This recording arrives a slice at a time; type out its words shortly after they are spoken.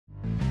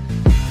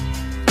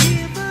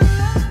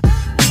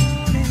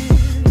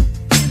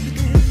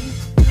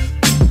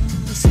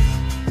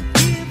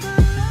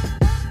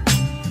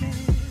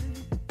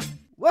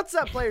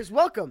What's up, players?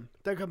 Welcome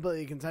to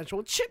Completely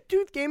Consensual Chip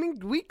Tooth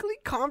Gaming weekly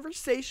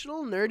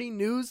conversational nerdy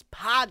news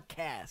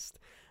podcast.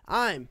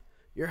 I'm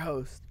your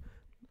host,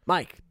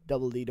 Mike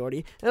Double D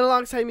Doherty, and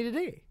alongside me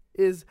today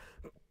is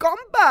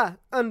Compa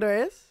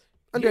Andres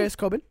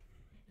Coben.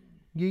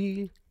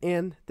 Yeah.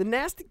 And the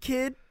nasty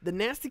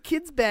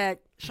kid's back,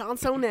 Sean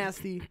So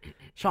Nasty,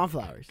 Sean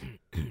Flowers.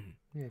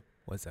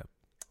 What's up?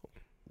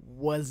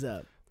 What's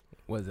up?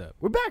 What's up?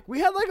 We're back. We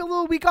had like a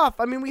little week off.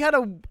 I mean, we had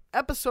a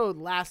episode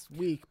last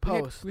week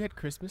post. We had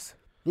Christmas.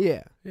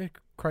 Yeah. Yeah,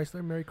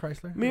 Chrysler, Merry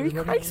Chrysler. Merry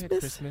Everybody.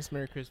 Christmas.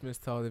 Merry Christmas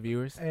to all the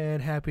viewers.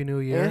 And Happy New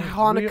Year. And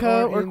Hanukkah We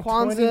are or in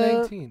Kwanzaa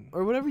 2019.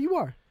 or whatever you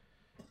are.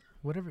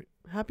 Whatever.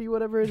 Happy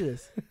whatever it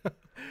is.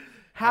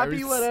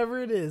 Happy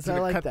whatever it is. I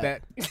like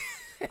that.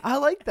 I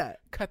like that.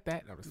 Cut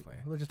that. No, I'm just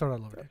playing. Let's just start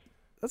all over.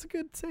 That's a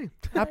good saying.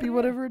 Happy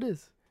whatever it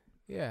is.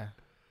 Yeah.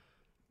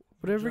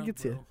 Whatever Drunk,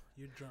 gets bro. you.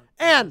 You're drunk.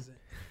 And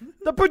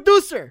the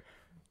producer,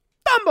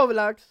 Tombo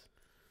Vlogs.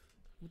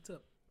 What's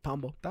up?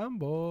 Tombo.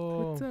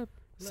 Tambo. What's up?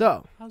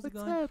 So, How's it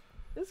What's going? up?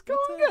 it's going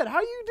What's up? good.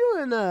 How you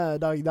doing,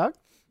 doggy dog?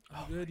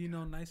 Good,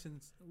 nice and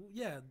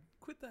yeah.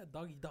 Quit that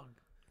doggy dog.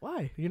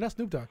 Why? You're not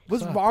Snoop Dogg.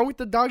 What's Stop. wrong with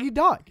the doggy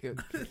dog?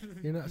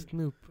 You're not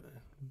Snoop.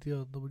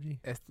 D-O-double-G.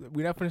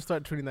 We're not going to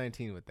start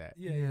 2019 with that.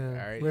 Yeah. Yeah. All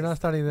right. We're not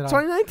starting that off.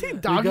 2019,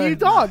 doggy got-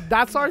 dog.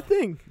 That's our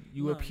thing.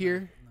 You No, up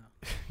here? No.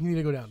 You need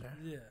to go down there.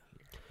 Yeah.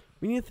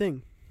 We need a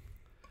thing.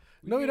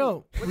 No, we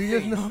don't. We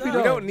just know we We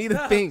don't. don't need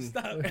a thing.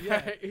 Stop.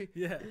 Yeah.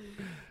 Yeah.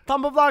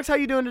 Tombo Vlogs, how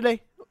you doing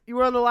today? You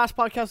were on the last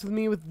podcast with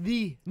me with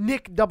the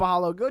Nick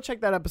Double. Go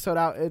check that episode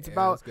out. It's Yeah,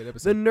 about that's a good the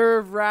episode.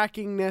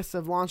 nerve-wrackingness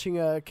of launching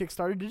a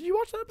Kickstarter. Did you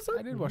watch that episode?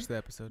 I did watch the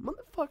episode.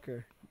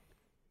 Motherfucker.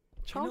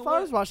 Sean know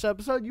Flowers what? watched that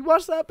episode. You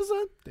watched that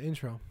episode? The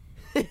intro.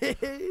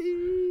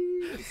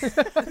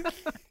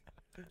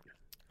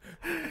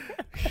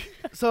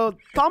 So,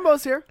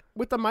 Tombo's here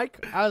with the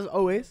mic, as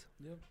always.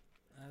 Yep.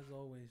 As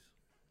always.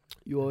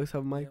 You always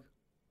have a mic. Yep.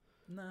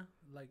 Nah.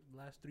 Like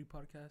last 3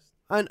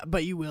 podcasts.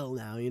 But you will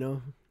now, you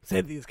know.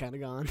 Cynthia's kind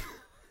of gone.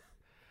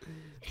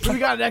 So we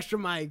got an extra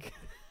mic.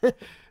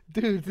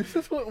 Dude, this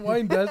is what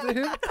wine does to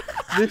him.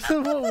 This is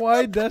what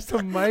wine does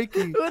to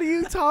Mikey. What are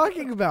you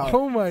talking about?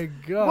 Oh, my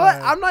God.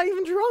 What? I'm not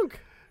even drunk.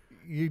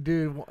 You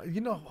dude, you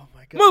know, oh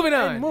my God. Moving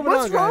on. moving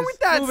What's on, wrong guys. with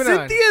that? Moving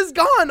on. Cynthia's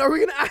gone. Are we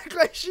going to act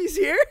like she's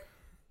here?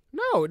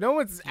 No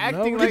one's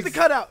acting No, Get like... the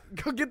cutout.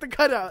 Go get the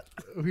cutout.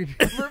 We-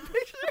 For a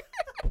picture.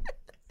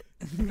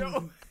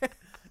 No.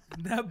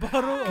 That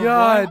bottle. Of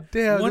God wine,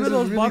 damn, One this of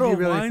those is bottle really, of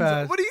really wines.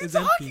 fast. What are you It's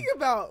talking empty.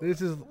 about?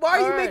 This is Why are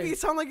you All making right. it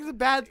sound like it's a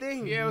bad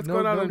thing? Yeah, what's No,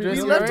 going on, no, Andres? We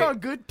you You left alright? on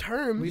good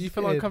terms. You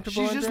feel did.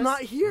 uncomfortable, She's just Andres?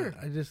 not here.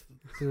 I just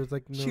there was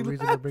like no She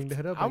reason to left. bring the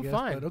head up. I'm I guess,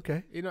 fine. But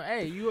okay, You know,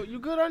 hey, you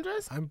good,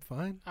 Andres? I'm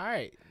fine. All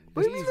right.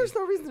 What do you mean Easy. there's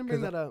no reason to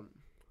bring 'Cause that up?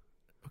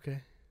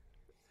 Okay,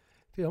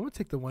 dude, I'm gonna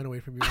take the wine away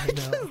from you I right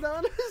just now. don't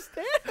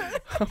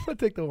understand. I'm gonna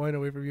take the wine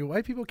away from you.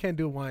 White people can't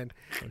do wine.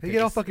 They Okay, get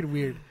all just- fucking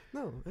weird.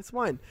 No, it's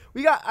wine.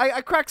 We got. I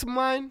cracked some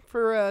wine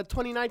for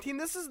 2019.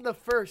 This is the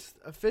first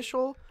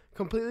official,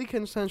 completely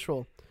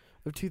consensual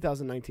of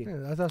 2019. Yeah,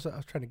 I was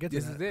trying to get to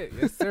This that. is it.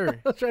 Yes, sir.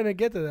 I was trying to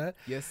get to that.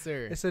 Yes,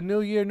 sir. It's a new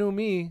year, new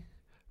me.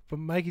 But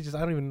Mikey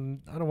I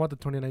don't want the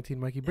 2019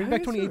 Mikey. Bring How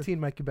back you doing? 2018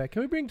 Mikey back.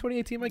 Can we bring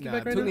 2018 Mikey Nah,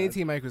 back right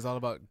 2018 Mike was all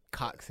about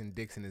cocks and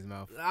dicks in his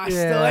mouth. I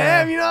Yeah. still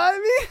am. You know what I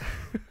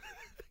mean?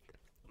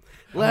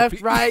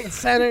 Left, right,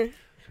 center. now?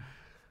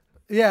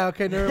 Yeah,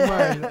 okay, never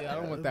mind. Yeah, I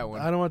don't want that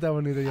one. I don't want that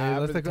one either. Yeah, I'll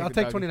Let's take take, I'll the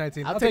take doggy.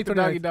 2019. I'll take the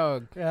doggy 2019.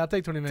 dog. Yeah, I'll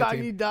take 2019.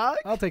 Doggy dog.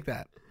 I'll take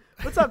that.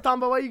 What's up,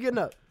 Tombo? Why you getting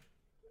up?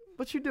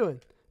 What you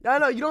doing? I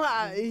know you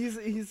don't.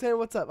 He's saying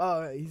what's up.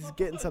 Oh, he's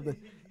getting something.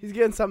 He's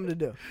getting something to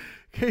do.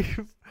 Okay.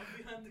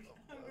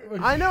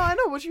 I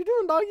know. What you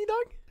doing, doggy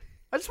dog?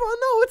 I just want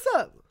to know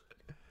what's up.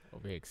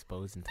 Over here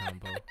exposing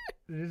Tombo.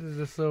 This is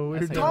just so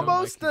weird. That's how you know Tombo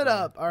Mikey's stood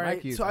on. up. All right.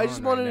 Mikey's So I just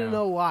on wanted right to now.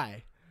 know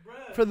why,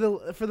 for the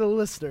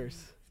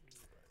listeners,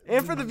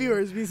 and for the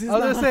viewers. Because I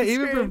was gonna say,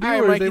 even for All right,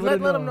 viewers, Mikey, they let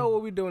wouldn't them know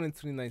what we're doing in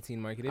 2019,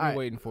 Mikey. They've been All right.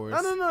 waiting for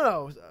us.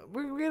 No.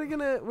 We're gonna get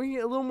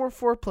a little more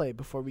foreplay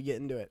before we get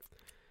into it.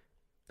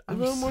 A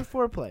little more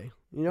foreplay.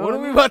 You know What what are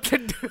I we mean? about to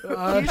do?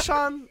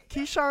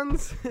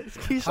 Keyshawn's.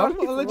 I'm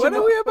gonna let you What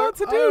know. are we about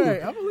to do? All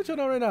right, I'm gonna let you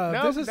know right now.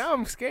 Now, This is now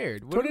I'm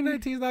scared. What are we-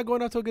 2019 is not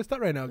going out to a good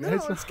start right now, No,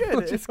 guys. it's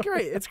good. It's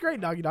great. It's great,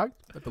 doggy dog.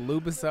 About to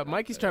lube us up.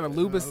 Mikey's trying to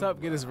lube us up,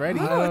 get us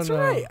ready. I No, don't it's know.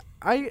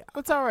 alright.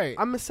 That's all right.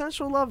 I'm a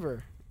sensual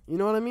lover. You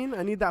know what I mean?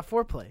 I need that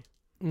foreplay.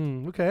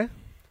 Okay,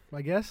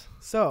 I guess.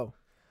 So,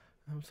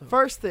 I'm so,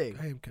 first thing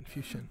I am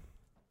confusion.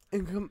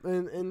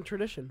 in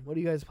tradition, what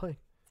do you guys play?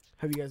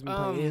 Have you guys been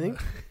playing anything?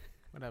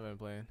 What have I been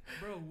playing?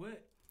 Bro,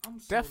 what? I'm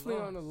so Definitely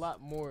lost. on a lot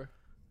more.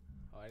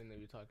 Oh, I didn't know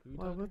you were talking.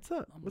 Why, what's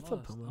up? I'm What's up,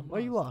 lost. Tombo? I'm Why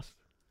are you lost. lost?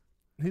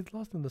 He's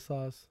lost in the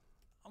sauce.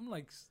 I'm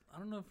like, I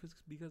don't know if it's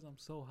because I'm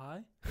so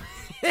high.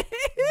 I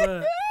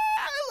love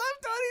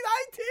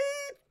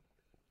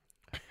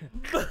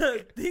 2019.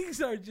 But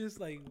things are just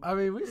like I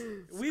mean,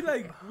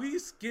 we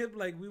skipped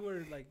like we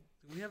were like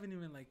we haven't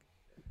even like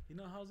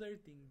how's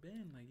everything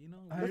been like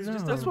I we're know.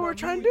 just That's talking what we're about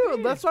trying to New do.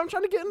 Year. That's why I'm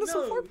trying to get into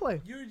some No,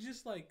 foreplay. You're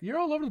just like you're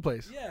all over the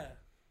place. yeah.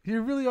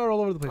 You really are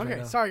all over the place right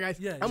Okay, now. sorry guys.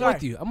 Yeah, I'm Sorry.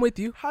 with you. I'm with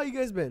you. How you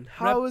guys been?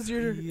 How was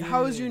your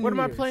How was your? What New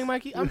am I Year's? playing,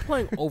 Mikey? I'm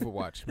playing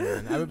Overwatch,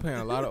 man. I've been playing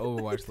a lot of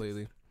Overwatch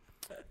lately.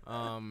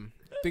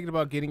 Thinking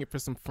about getting it for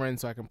some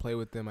friends so I can play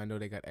with them. I know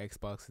they got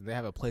Xbox and they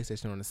have a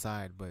PlayStation on the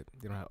side, but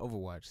they don't have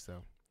Overwatch.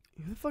 So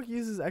Who the fuck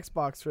uses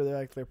Xbox for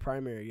their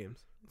primary games?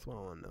 That's what I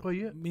want to know. Well,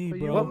 you, Me, but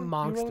bro. You What roll, you roll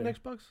an monster?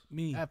 Xbox?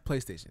 Me. I have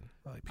PlayStation.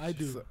 Oh, you piece I of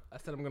do. shit. So I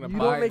said I'm gonna You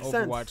buy don't make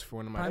Overwatch sense. for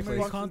one of my Primary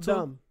Xbox PlayStation. is console.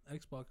 dumb.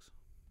 Xbox.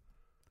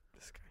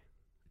 This guy.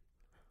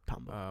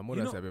 Tombo. What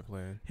You else know- have I been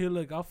playing? Here,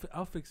 look.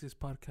 I'll fix this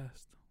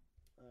podcast.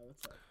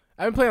 What's up?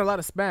 I've been playing a lot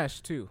of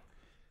Smash too.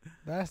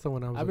 That's the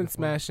one I was I've been looking for.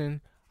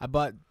 smashing. I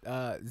bought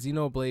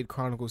Xenoblade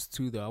Chronicles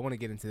 2 though. I want to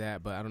get into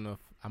that, but I don't know if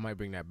I might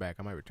bring that back.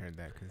 I might return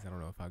that because I don't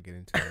know if I'll get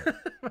into it.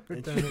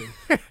 Interesting.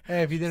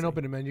 Hey, if you didn't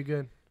open it, man, you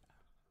good.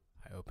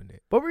 I opened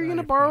it. What were you Nah,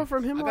 gonna you're borrow fine.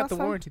 from him I got last the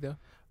time? warranty though.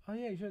 Oh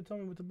yeah, you should have told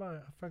me what to buy. I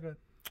forgot.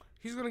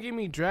 He's gonna give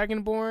me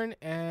Dragonborn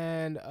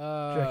and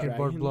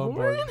Dragonborn, Dragonborn?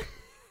 Bloodborne.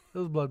 It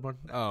was Bloodborne.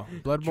 oh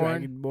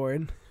Bloodborne,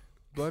 Dragonborn.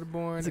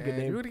 Bloodborne. That's a good and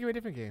name. You're gonna give me a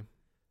different game.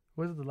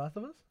 Was it The Last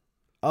of Us?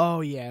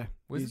 Oh yeah.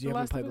 Was Because it you The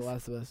haven't Last played of The Us?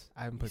 Last of Us.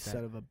 I haven't You put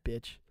son that. of a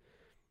bitch.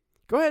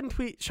 Go ahead and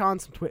tweet Sean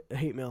some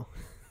hate mail.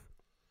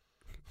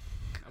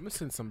 I'm gonna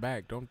send some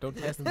back. Don't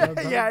test me. Don't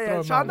yeah, throw yeah.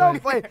 'em Sean my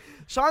don't play.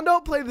 Sean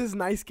don't play this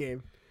nice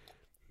game.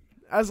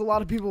 As a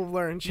lot of people have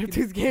learned,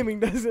 Chiptooth Gaming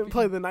doesn't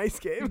play the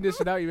nice You game. dish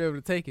it out, you'll be able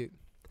to take it.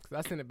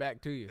 'Cause I send it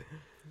back to you.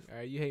 All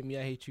right, you hate me,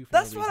 I hate you. For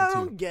That's no what I reason,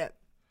 don't too. get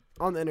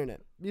on the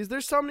internet. Because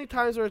there's so many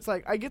times where it's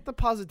like I get the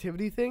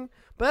positivity thing,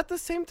 but at the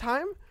same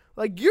time,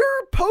 like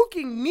you're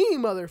poking me,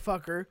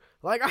 motherfucker.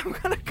 Like I'm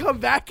gonna come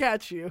back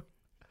at you.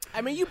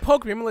 I mean, you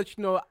poke me. I'm gonna let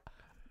you know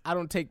I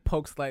don't take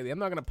pokes lightly. I'm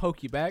not gonna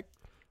poke you back,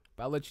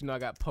 but I'll let you know I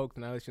got poked,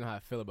 and I'll let you know how I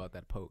feel about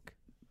that poke.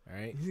 All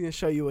right. He's gonna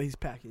show you what he's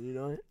packing. You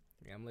know it.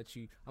 Yeah, I'm gonna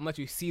let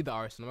you see the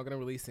arsenal. I'm not gonna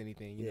release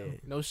anything. You know, Yeah.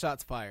 no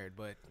shots fired,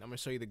 but I'm gonna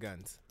show you the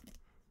guns.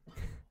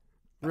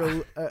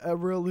 Real, a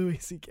real Louis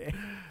C.K.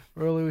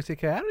 Or Louis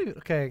C.K. I don't even.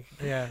 Okay,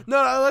 yeah.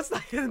 No, let's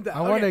not get into that.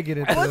 I want to get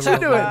into What it you a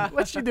little doing? bit.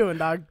 What you doing,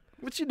 dog?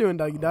 What you doing,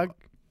 doggy dog?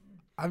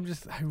 I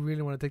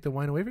really want to take the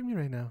wine away from you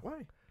right now. Why?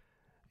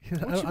 I you been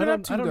don't,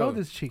 up to, I don't know though?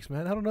 this cheeks,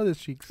 man. I don't know this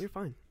cheeks. You're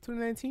fine.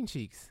 2019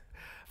 cheeks.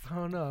 I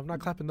don't know. I'm not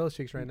clapping those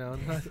cheeks right now.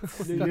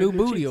 New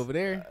booty over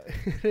there.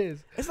 It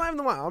is. It's not even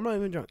the wine. I'm not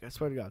even drunk. I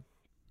swear to God.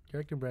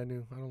 You're acting brand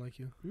new. I don't like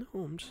you. No,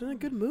 I'm just in a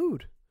good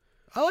mood.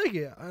 I like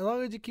it as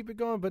long as you keep it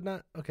going, but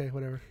not okay.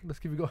 Whatever. Let's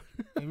keep it going.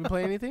 You been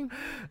playing anything?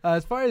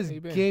 As far as How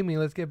you been? gaming,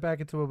 let's get back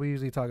into what we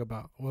usually talk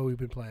about. What we've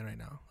been playing right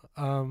now.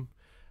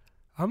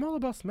 I'm all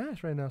about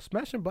Smash right now.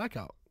 Smash and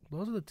Blackout.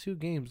 Those are the two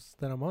games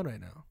that I'm on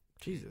right now.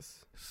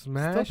 Jesus.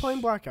 Smash. Still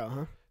playing Blackout,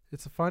 huh?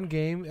 It's a fun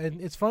game,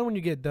 and it's fun when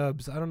you get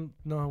dubs. I don't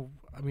know.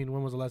 I mean,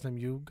 when was the last time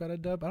you got a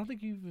dub? I don't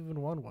think you've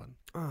even won one.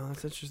 Oh,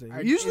 that's interesting.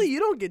 Are- Usually is- you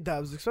don't get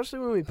dubs, especially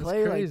when we That's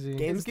play crazy. like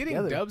games Is getting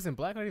together. dubs and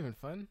black not even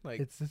fun? Like,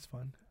 It's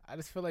fun. I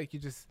just feel like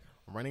you're just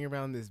running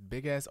around this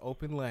big ass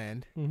open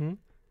land Mm-hmm.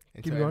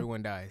 until going.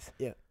 everyone dies.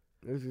 That's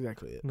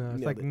exactly it. No, You it's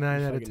nailed like it.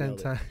 9 You out of fucking 10 nailed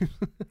it.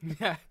 times.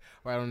 Yeah,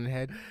 right on the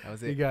head. That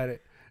was You it. got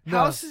it. No,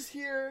 House is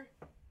here,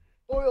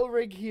 oil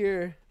rig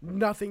here,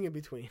 nothing in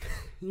between.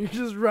 You're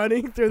just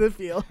running through the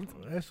field.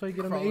 that's why you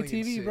get on the Crawling and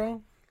ATV, shit.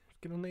 bro.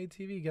 Get on the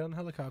ATV. Get on the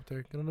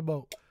helicopter. Get on the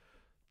boat.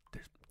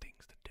 There's things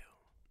to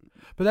do.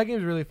 But that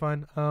game's really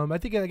fun. I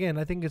think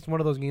it's one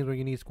of those games where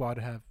you need squad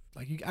to have.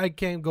 Like, I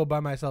can't go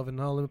by myself and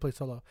let me play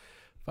solo.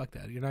 Fuck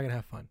that. You're not gonna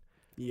have fun.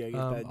 You gotta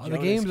get that the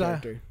Jonas games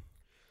character.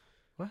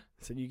 What?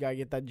 So you gotta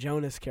get that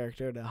Jonas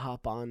character to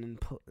hop on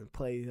and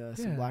play some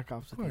Yeah, Black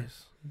Ops Of with you.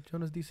 course,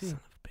 Jonas DC. Son of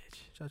a bitch.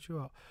 Shout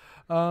you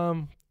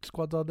out.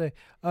 Squads all day.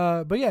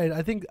 But yeah,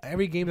 I think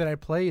every game that I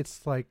play,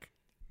 it's like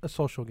a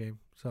social game.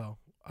 So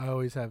I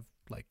always have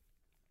like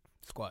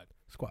Squad.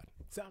 squad.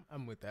 So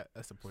I'm with that.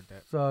 I support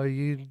that. So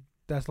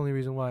that's the only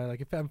reason why.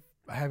 Like if I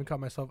haven't caught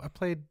myself. I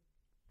played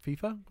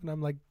FIFA when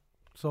I'm like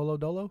solo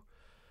dolo.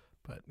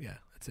 But yeah,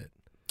 that's it.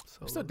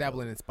 I'm still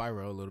dabbling in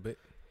Spyro a little bit.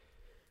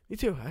 Me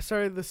too. I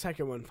started the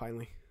second one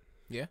finally.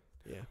 Yeah?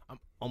 Yeah. I'm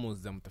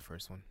almost done with the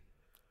first one.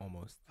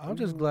 Almost. I'm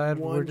just glad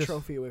one we're just.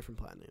 trophy away from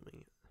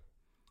platinuming it.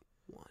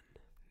 One.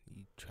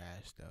 You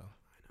trash though.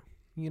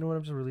 You know what?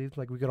 I'm just relieved.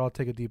 Like we could all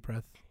take a deep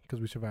breath because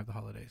we survived the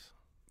holidays.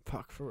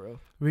 Fuck for real.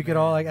 We could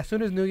all Man. like as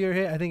soon as New Year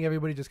hit, I think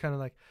everybody just kind of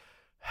like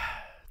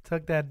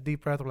took that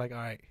deep breath. We're like, all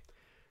right,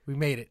 we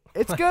made it.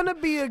 It's gonna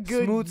be a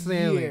good Smooth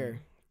sailing.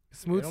 year.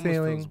 Smooth it almost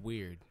sailing. feels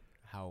weird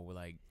how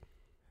like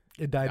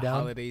It died the down.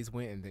 holidays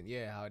went and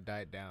then how it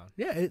died down.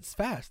 Yeah, it's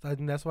fast. I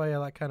think that's why I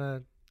like kind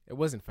of. It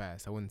wasn't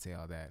fast. I wouldn't say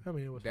all that. I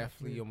mean, it was fast,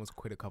 Definitely yeah. almost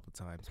quit a couple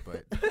times,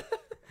 but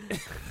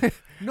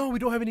No, we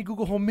don't have any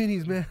Google Home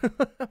Minis, man.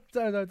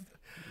 Sorry.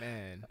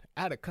 man,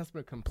 I had a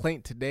customer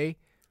complaint today,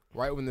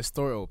 right when the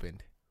store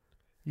opened.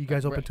 You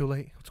guys open too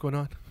late. What's going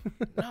on?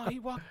 No, he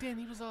walked in.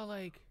 He was all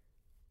like,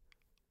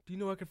 "Do you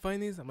know where I can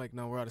find these?" I'm like,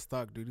 "No, we're out of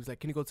stock, dude." He was like,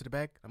 "Can you go to the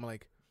back?" I'm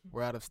like,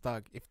 "We're out of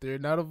stock. If they're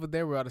not over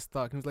there, we're out of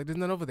stock." He was like, "There's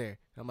none over there."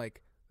 I'm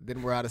like,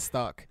 "Then we're out of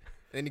stock."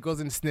 Then he goes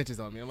and snitches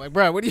on me. I'm like,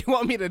 bro, what do you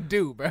want me to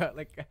do, bro?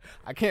 Like,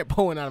 I can't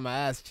pull one out of my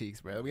ass cheeks,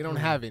 bro. We don't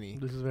have any.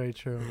 This is very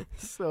true.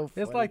 So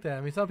funny. It's like that.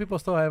 I mean, some people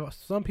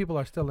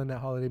are still in that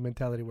holiday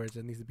mentality where it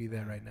needs to be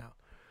there right now.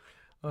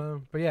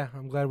 But yeah,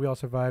 I'm glad we all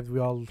survived. We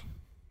all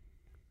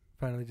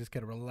finally just get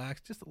to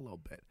relax just a little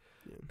bit.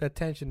 Yeah. That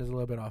tension is a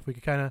little bit off. We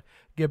could kind of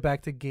get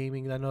back to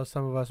gaming. I know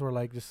some of us were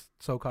like just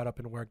so caught up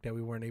in work that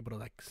we weren't able to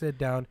like sit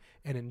down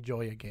and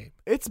enjoy a game.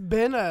 It's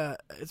been a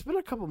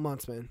couple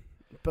months, man.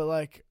 But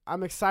like,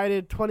 I'm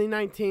excited.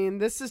 2019.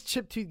 This is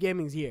Chiptooth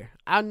Gaming's year.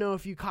 I don't know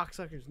if you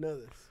cocksuckers know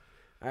this.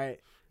 All right,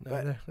 No,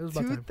 but it was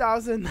about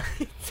time.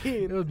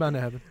 2019. It was bound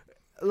to happen.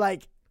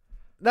 Like,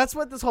 that's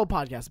what this whole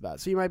podcast is about.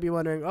 So you might be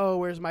wondering, oh,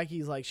 where's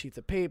Mikey's like sheets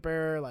of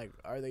paper? Like,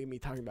 are they gonna be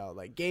talking about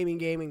like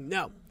gaming?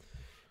 No,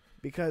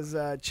 because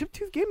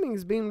Chiptooth Gaming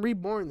is being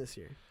reborn this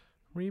year.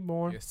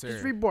 Reborn. Yes, sir.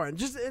 Just reborn.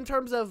 Just in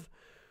terms of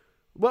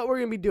what we're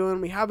going to be doing.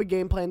 We have a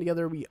game plan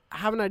together. We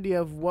have an idea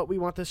of what we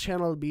want this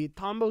channel to be.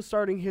 Tombo's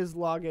starting his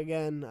vlog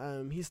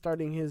again. He's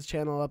starting his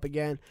channel up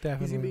again.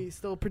 Definitely. He's going to be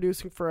still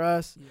producing for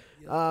us.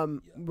 Yeah.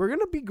 We're going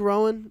to be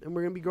growing, and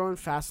we're going to be growing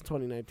fast in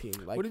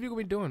 2019. Like, what are we gonna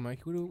be doing, Mike?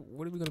 What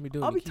are we gonna be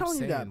doing? I'll You be keep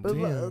telling you that, saying, but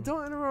Damn.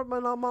 don't interrupt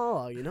my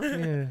monologue, you know?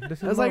 Yeah, this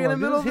is I was like in the monologue.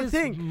 middle This of is the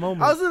his thing.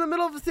 moment. I was in the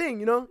middle of a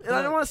thing, you know? And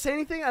I don't want to say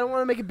anything. I don't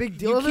want to make a big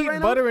deal You of it keep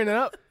right buttering it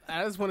up.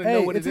 I just want to know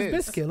Hey, what it's it his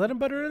is. biscuit. Let him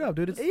butter it up,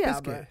 dude. It's now. Yeah,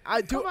 biscuit. but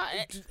I do. Come on,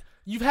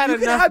 you've had You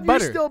can enough have your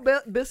butter. still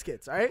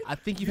biscuits, all right? I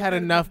think you've had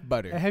enough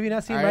butter. Have you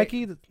not seen All right.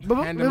 Mikey?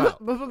 Hand them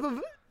out.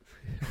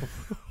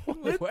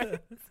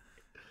 What?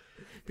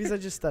 Because I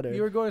just stuttered.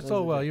 You were going That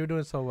so was well. okay. You were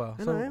doing so well.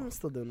 I So know, I'm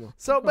still doing well.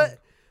 So, but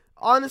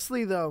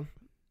honestly, though,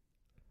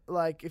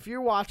 like, if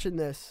you're watching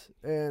this,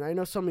 and I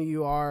know some of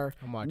you are,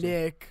 I'm watching.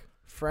 Nick,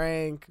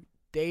 Frank,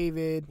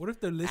 David, What if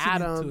they're listening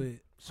Adam. to it?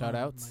 Shout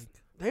outs. Mike?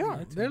 they are.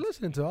 Yeah, they're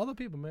listening to all the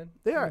people, man.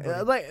 They are.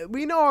 Everybody. Like,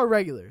 we know our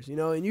regulars, you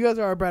know, and you guys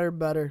are our bread and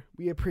butter.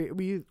 We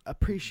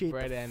appreciate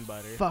Bread the and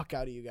butter. fuck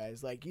out of you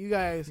guys. Like, you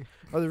guys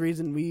are the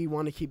reason we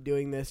want to keep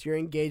doing this. Your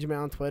engagement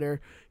on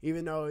Twitter,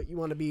 even though you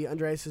want to be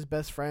Andreas'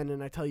 best friend,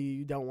 and I tell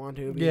you don't want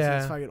to because Yeah.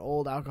 he's fucking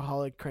old,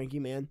 alcoholic, cranky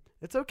man.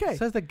 It's okay.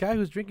 Says the guy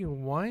who's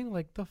drinking wine.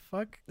 Like the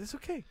fuck? It's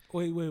okay.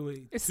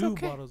 Wait. It's 2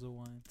 okay. bottles of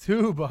wine.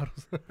 2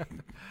 bottles.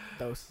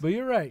 Those. But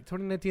you're right.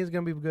 2019 is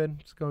gonna be good.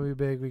 It's gonna be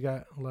big. We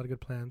got a lot of good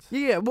plans.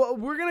 Yeah, well,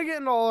 we're gonna get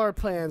into all our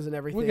plans and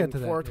everything get to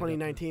that. for We'll get to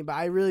 2019, but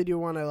I really do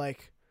want to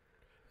like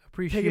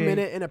Appreciate. take a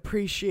minute and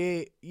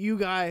appreciate you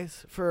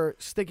guys for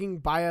sticking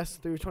by us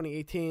through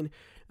 2018,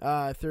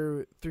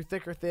 through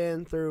thick or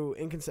thin, through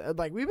inconsistent.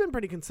 Like, we've been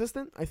pretty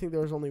consistent. I think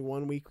there was only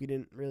 1 week we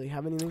didn't really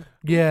have anything.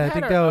 Yeah, I Had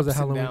think our that was a ups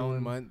and Halloween down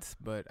one. months,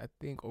 but I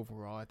think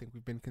overall, I think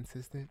we've been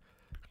consistent.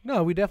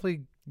 No, we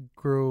definitely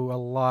grew a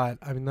lot.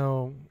 I mean,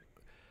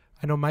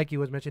 I know Mikey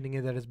was mentioning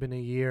it that it's been a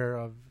year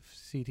of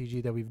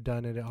CTG that we've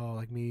done it all.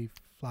 Like me,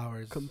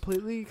 Flowers.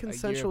 Completely A year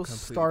consensual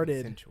completely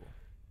started consensual.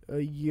 a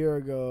year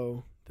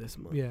ago this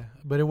month. Yeah,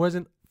 but it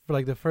wasn't for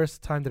like the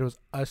first time that it was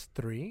us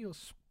 3. It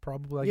was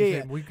probably like Yeah, you yeah.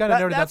 said, we kind of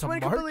narrowed it down That's to when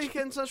March. completely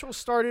consensual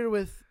started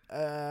with.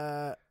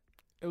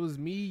 It was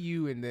me,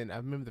 you, and then I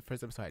remember the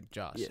first episode had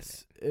Josh. in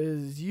Yes, it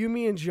was you,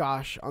 me, and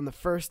Josh on the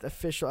first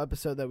official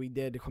episode that we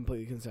did,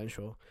 completely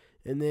consensual,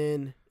 and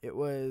then it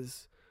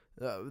was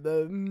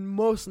the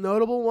most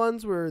notable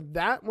ones were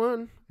that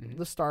one, Mhm.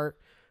 the start,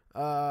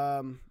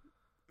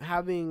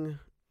 having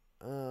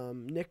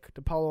Nick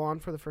DiPaolo on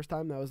for the first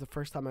time. That was the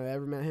first time I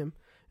ever met him,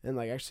 and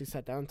like actually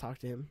sat down and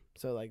talked to him.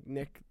 So like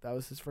Nick, that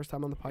was his first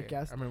time on the Yeah,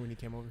 podcast. I remember when he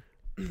came over.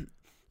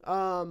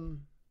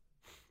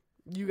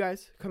 You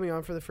guys coming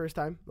on for the first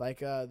time, like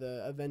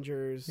the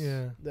Avengers,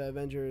 Yeah. the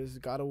Avengers,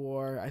 God of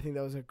War. I think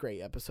that was a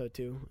great episode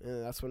too,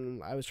 and that's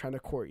when I was trying to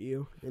court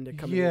you into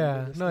coming. in Yeah,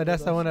 and listening no, to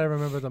that's the those. one I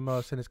remember the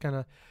most, and it's kind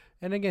of,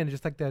 and again,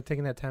 just like that,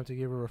 taking that time to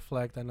give a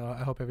reflect. I know,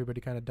 I hope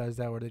everybody kind of does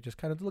that, where they just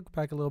kind of look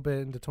back a little bit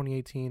into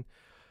 2018.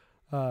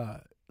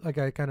 Like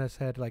I kind of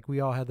said, like we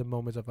all had the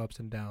moments of ups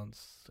and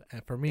downs,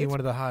 and for me, It's- one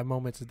of the high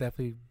moments is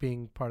definitely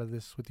being part of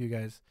this with you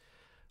guys.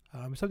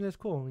 Something that's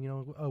cool, you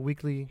know, a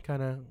weekly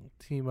kind of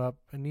team up,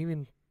 and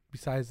even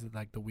besides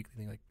like the weekly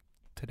thing, like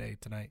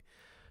tonight,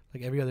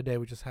 like every other day,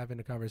 we're just having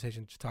a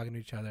conversation, just talking to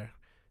each other,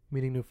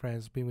 meeting new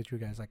friends, being with you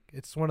guys. Like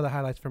it's one of the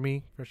highlights for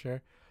me, for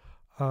sure.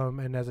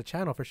 And as a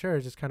channel, for sure,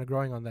 it's just kind of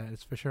growing on that.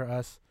 It's for sure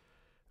us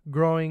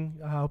growing.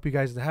 I hope you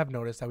guys have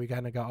noticed that we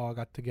kind of all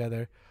got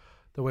together,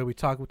 the way we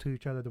talk to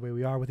each other, the way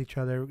we are with each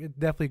other. It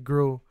definitely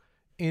grew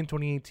in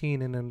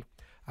 2018, and then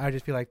I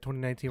just feel like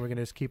 2019 we're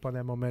gonna just keep on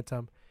that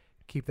momentum,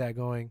 keep that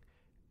going,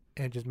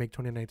 and just make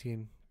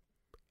 2019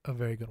 a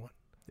very good one.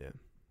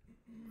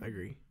 I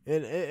agree,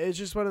 and it's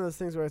just one of those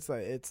things where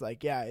it's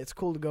like yeah, it's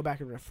cool to go back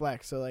and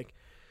reflect. So like,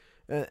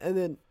 and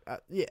then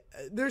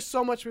there's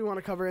so much we want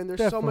to cover, and there's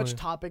so much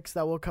Definitely. topics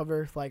that we'll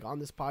cover like on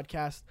this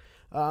podcast,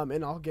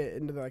 and I'll get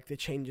into the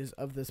changes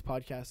of this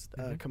podcast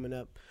Mhm. coming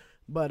up.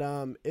 But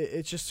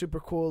it's just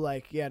super cool,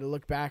 like to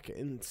look back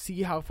and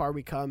see how far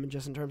we come, and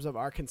just in terms of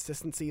our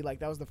consistency. Like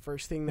that was the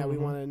first thing that we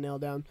Mhm. wanted to nail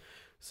down.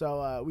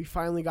 So we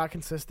finally got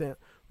consistent.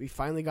 We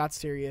finally got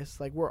serious.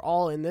 Like we're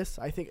all in this.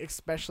 I think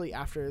especially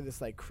after this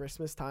like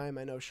Christmas time.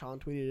 I know Sean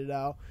tweeted it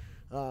out.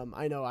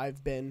 I know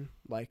I've been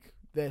like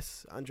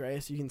this.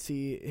 Andreas, you can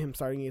see him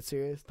starting to get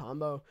serious.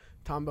 Tombo,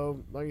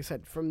 like I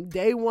said, from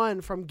day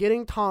one, from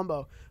getting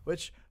Tombo,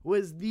 which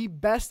was the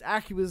best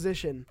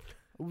acquisition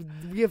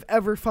we have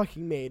ever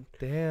fucking made,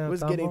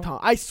 was getting Tombo.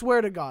 I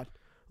swear to God,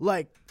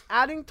 like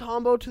adding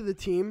Tombo to the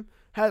team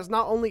has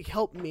not only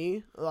helped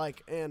me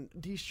like and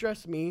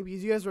de-stress me,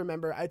 because you guys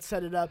remember I'd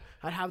set it up,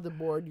 I'd have the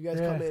board, you guys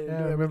come in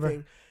and do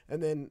everything.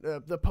 And then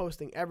the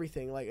posting,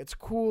 everything. Like, it's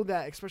cool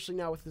that, especially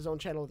now with his own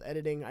channel with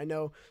editing, I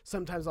know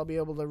sometimes I'll be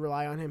able to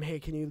rely on him. Hey,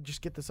 can you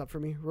just get this up for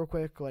me real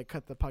quick? Like,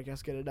 cut the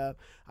podcast, get it up.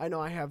 I know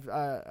I have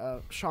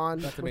Sean.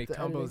 About to make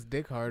Tombo's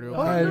dick hard real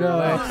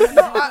Oh, quick.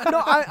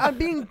 I'm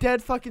being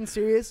dead fucking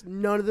serious.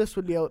 None of this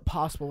would be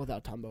possible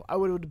without Tombo. I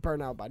would have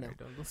burned out by now.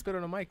 Don't spit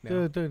on the mic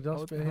now. Dude,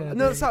 don't spit. Yeah,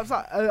 No, stop.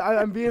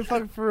 I'm being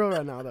fucking for real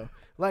right now, though.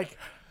 Like,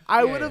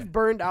 I would have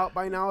burned out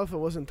by now if it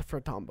wasn't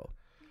for Tombo.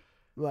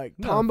 Like,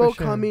 Tombo for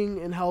sure. coming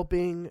and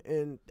helping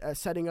and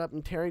setting up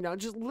and tearing down.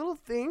 Just little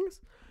things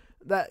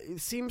that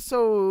seem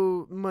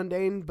so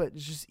mundane, but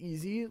it's just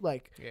easy.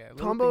 Like, Yeah, little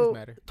Tombo, things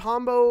matter.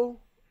 Tombo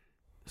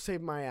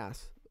saved my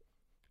ass.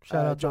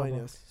 Shout out joining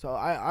Tombo. us. So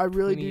I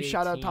really do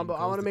shout out 2018 Tombo.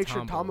 I want to goes make to sure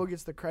Tombo. Tombo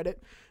gets the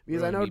credit,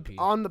 because Real I know MVP.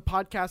 on the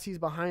podcast he's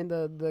behind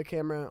the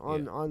camera.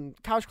 On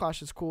Couch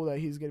Clash, it's cool that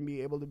he's gonna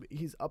be able to.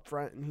 He's up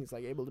front and he's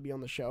like able to be on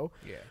the show.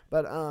 Yeah.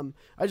 But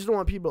I just don't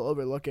want people to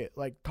overlook it.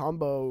 Like,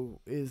 Tombo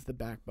is the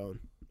backbone.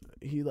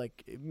 He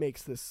it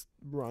makes this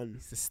run.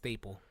 It's a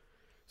staple.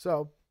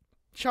 So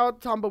shout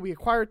out to Tombo. We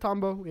acquired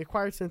Tombo. We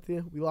acquired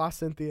Cynthia. We lost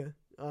Cynthia.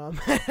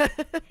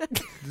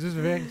 Is this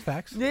very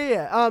facts?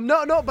 Yeah.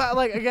 No, but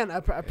like again, I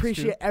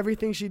appreciate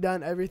everything she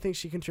done, everything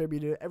she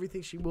contributed,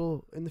 everything she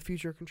will in the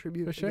future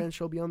contribute. For sure. Again,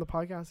 she'll be on the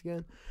podcast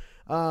again.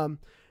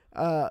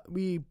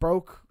 We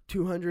broke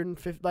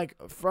 250. Like,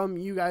 from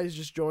you guys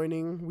just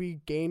joining,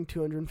 we gained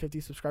 250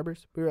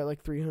 subscribers. We were at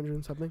like 300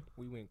 and something.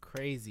 We went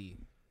crazy.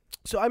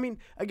 So I mean,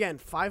 again,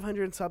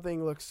 500 and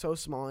something looks so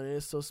small, and it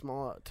is so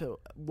small to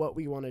what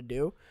we want to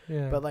do.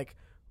 Yeah. But like,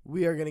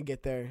 we are gonna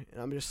get there,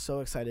 and I'm just so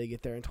excited to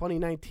get there in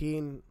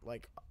 2019.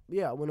 Like,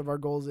 yeah, one of our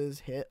goals is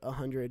hit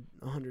 100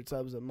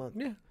 subs a month.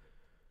 Yeah.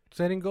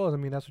 Setting goals. I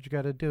mean, that's what you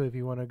got to do if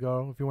you want to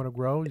go. If you want to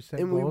grow, you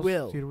set And we goals.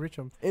 will. So you reach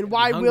them. And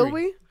why hungry. will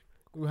we?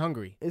 We're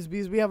hungry. Is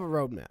because we have a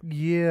roadmap.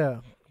 Yeah.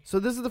 So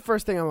this is the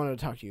first thing I wanted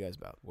to talk to you guys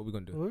about: What we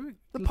gonna do?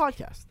 the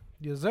podcast.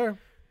 Yes, sir.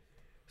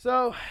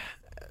 So,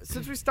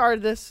 since we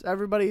started this,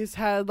 everybody's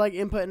had like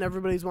input, and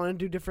everybody's wanted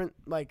to do different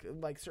like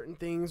certain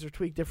things or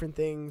tweak different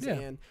things. Yeah.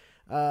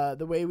 And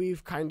the way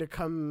we've kind of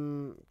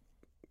come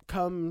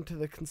to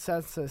the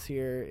consensus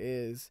here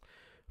is,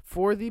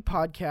 for the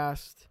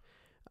podcast,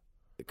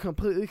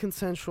 completely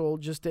consensual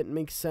just didn't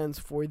make sense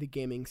for the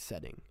gaming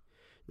setting.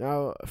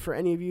 Now, for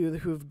any of you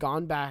who've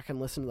gone back and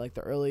listened to like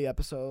the early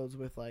episodes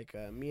with like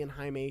me and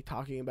Jaime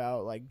talking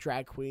about like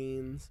drag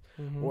queens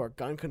Mhm. or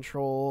gun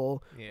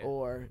control, Yeah.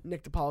 or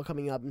Nick DePaul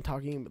coming up and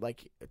talking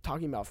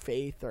about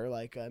faith, or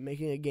like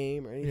making a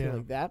game or anything Yeah.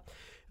 like that,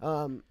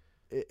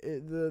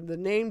 the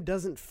name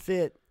doesn't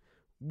fit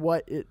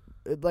what it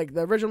like.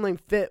 The original name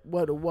fit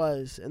what it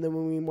was, and then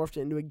when we morphed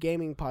it into a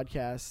gaming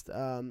podcast,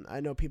 I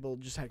know people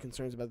just had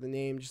concerns about the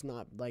name just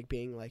not like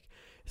being like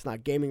it's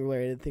not gaming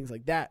related, things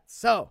like that.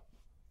 So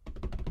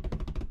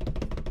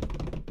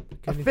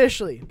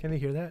officially, Can you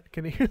hear that?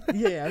 Can you hear that?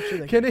 yeah,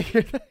 actually, Can you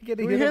hear that? Can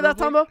can you hear that,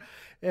 real quick? Tombo?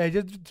 Yeah,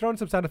 just throw in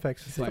some sound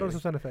effects. Just throw in Slightly.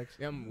 some sound effects.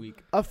 Yeah, I'm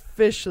weak.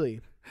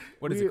 Officially,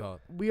 What is it called?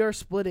 we are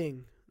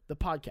splitting the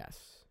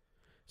podcasts.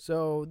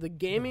 So the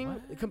gaming,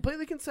 What?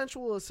 completely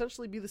consensual, will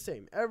essentially be the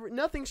same.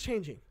 Nothing's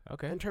changing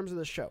Okay. in terms of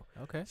the show.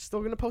 Okay. Still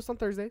going to post on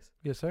Thursdays.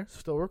 Yes, sir.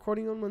 Still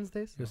recording on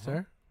Wednesdays. Yes, Uh-huh.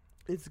 sir.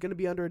 It's going to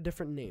be under a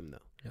different name,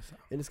 though. Yes, sir.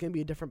 And it's going to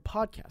be a different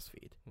podcast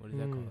feed. What is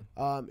that Mm.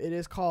 called? It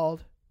is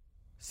called,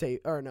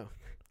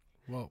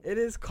 Whoa. it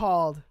is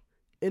called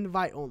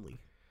Invite Only.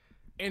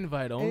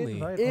 Invite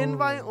only.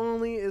 Invite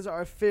Only is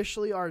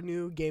officially our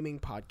new gaming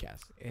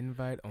podcast.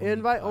 Invite only.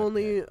 Invite podcast.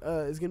 Only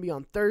is going to be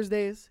on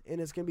Thursdays, and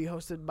it's going to be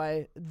hosted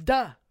by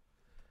the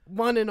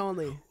one and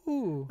only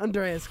Who?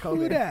 Andreas Who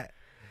Kogan. that?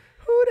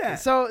 Who that?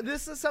 So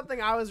this is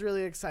something I was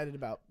really excited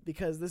about,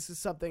 because this is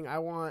something I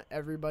want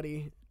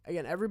everybody.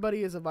 Again,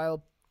 everybody is a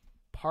vital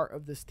part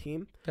of this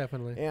team,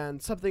 Definitely.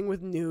 and something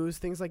with news,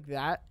 things like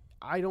that.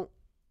 I don't.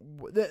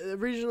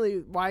 Originally,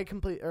 why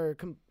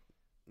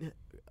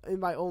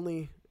invite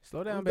only?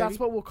 Slow down, baby. That's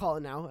what we'll call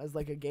it now, as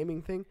like a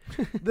gaming thing,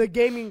 the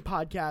gaming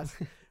podcast.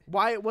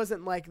 Why it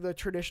wasn't like the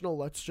traditional,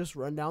 let's just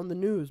run down the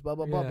news, blah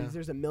blah blah. Yeah. Because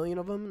there's a million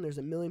of them, and there's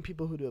a million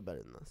people who do it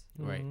better than this.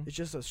 Right. Mhm. It's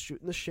just us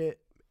shooting the shit,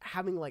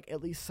 having like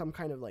at least some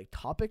kind of like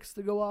topics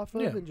to go off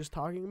of, Yeah. and just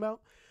talking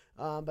about,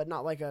 but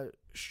not like a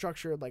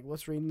structured like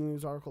let's read the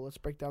news article, let's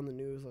break down the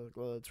news, like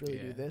well, let's really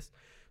do Yeah. this.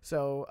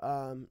 So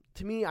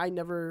to me, I've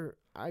never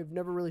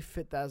really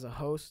fit that as a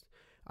host.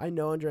 I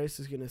know Andreas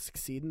is gonna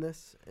succeed in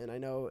this, and I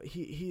know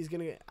he's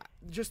gonna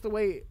just the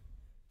way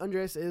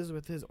Andreas is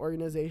with his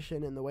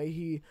organization and the way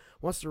he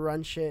wants to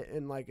run shit,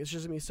 and like it's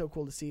just gonna be so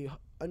cool to see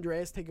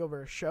Andreas take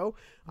over a show.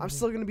 I'm Mhm.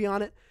 still gonna be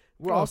on it.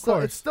 We're Oh, all of still.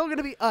 course. It's still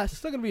gonna be It's us.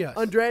 still gonna be us.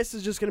 Andreas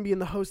is just gonna be in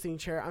the hosting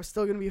chair. I'm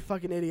still gonna be a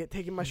fucking idiot,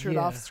 taking my shirt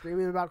Yeah. off,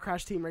 screaming about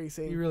Crash Team He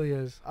Racing. really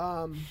is.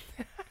 Um,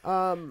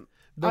 Double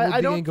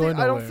I D ain't going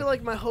I don't nowhere. feel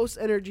like my host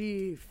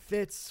energy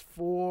fits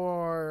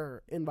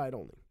for invite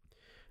only.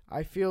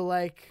 I feel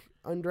like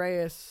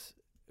Andreas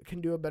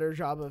can do a better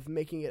job of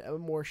making it a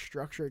more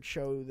structured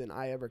show than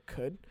I ever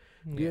could,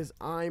 Yeah. because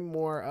I'm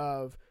more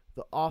of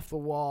the off the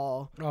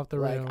wall. Off the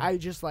Like rail. I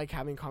just like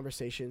having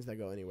conversations that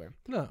go anywhere,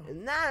 No,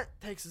 and that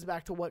takes us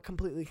back to what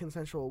completely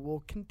consensual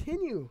will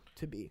continue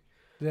to be.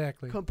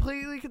 exactly.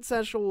 Completely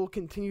consensual will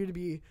continue to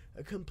be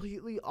a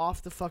completely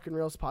off the fucking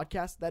rails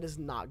podcast that is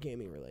not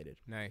gaming related.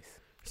 Nice.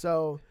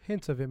 So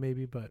Hints of it,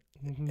 maybe, but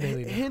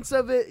mainly not. hints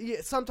of it, yeah,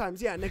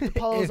 sometimes, yeah. Nick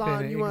DePaulo's If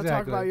on. any, You want to talk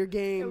exactly. about your A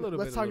game? little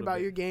Let's bit, a talk little about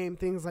bit. your game,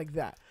 things like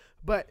that.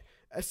 But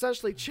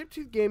essentially,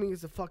 Chiptooth Gaming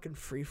is a fucking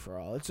free for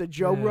all. It's a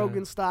Joe Yeah.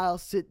 Rogan style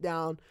sit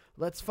down.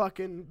 Let's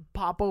fucking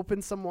pop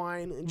open some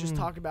wine and just Mm.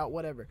 talk about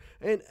whatever.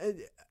 And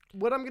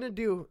what I'm gonna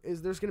do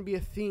is there's gonna be a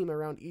theme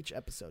around each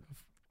episode.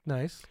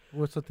 Nice.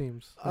 What's the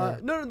themes?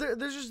 No,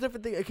 there's just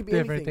different things. It could be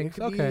Different anything. things,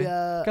 It could okay. be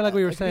Kinda like what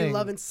you were it could be saying.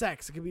 love and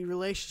sex. It could be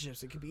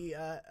relationships. It could be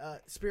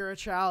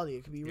spirituality.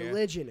 It could be Yeah.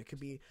 religion. It could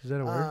be Is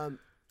that a word?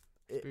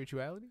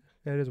 Spirituality?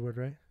 Yeah, it is a word,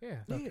 right? Yeah.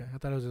 Yeah. Okay, I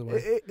thought it was a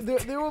word.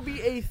 there will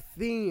be a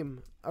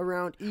theme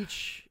around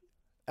each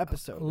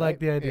episode. Like right?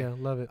 the idea.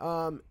 Love it.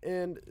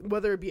 And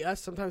whether it be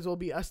us, sometimes it'll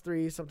be us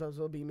three, sometimes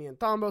it'll be me and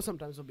Tombo,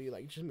 sometimes it'll be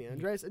like just me and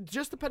Andres,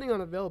 just depending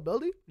on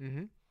availability.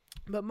 Mm-hmm.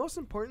 But most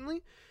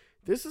importantly,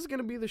 this is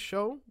gonna be the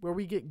show where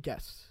we get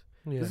guests.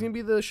 Yeah. This is gonna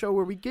be the show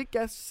where we get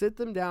guests, sit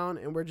them down,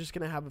 and we're just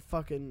gonna have a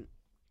fucking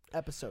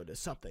episode of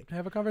something.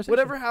 Have a conversation.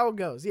 Whatever how it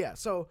goes. Yeah.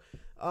 So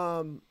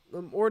I'm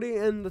already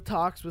in the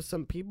talks with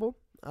some people.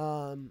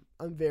 I'm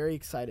very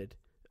excited.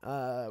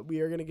 We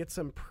are gonna get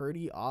some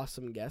pretty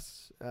awesome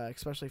guests,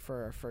 especially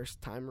for our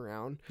first time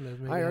around. Let's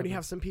make I it already happen.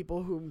 have some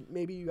people who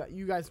maybe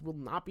you guys will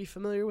not be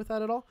familiar with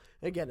that at all.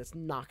 Again, it's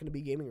not going to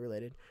be gaming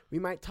related. We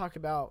might talk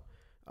about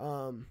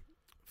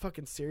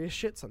fucking serious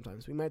shit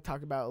sometimes. We might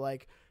talk about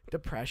like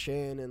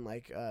depression and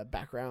like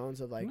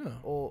backgrounds of like No.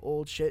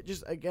 old shit.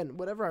 Just again,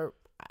 whatever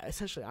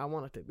essentially I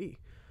want it to be.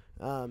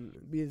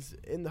 Because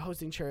in the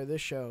hosting chair of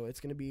this show, it's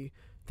going to be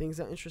things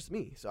that interest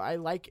me. So I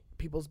like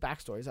people's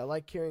backstories. I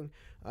like hearing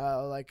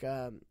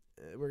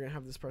we're going to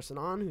have this person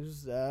on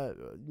who's,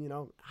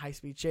 high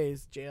speed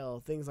chase,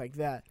 jail, things like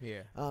that.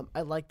 Yeah.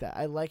 I like that.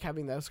 I like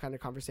having those kind of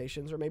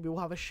conversations. Or maybe we'll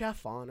have a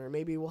chef on, or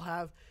maybe we'll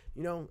have,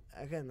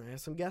 again, I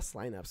have some guests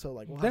lined up. So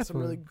like we'll have some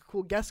really Definitely.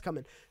 cool guests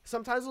coming.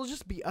 Sometimes it'll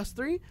just be us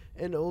three,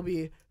 and it'll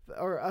be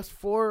or us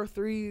 4,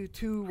 3,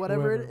 2,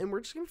 whatever, Whoever. and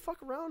we're just gonna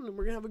fuck around and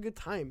we're gonna have a good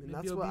time. And Maybe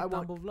that's it'll what be I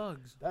want. Dumbo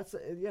Vlogs. That's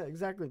yeah,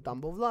 exactly.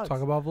 Dumbo vlogs.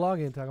 Talk about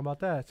vlogging. Talk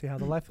about that. See how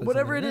the life is.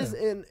 Whatever it in is,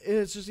 there. and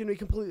it's just gonna be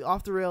completely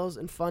off the rails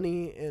and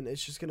funny, and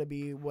it's just gonna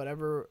be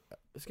whatever.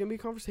 It's gonna be a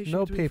conversation.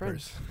 No between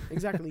papers. friends.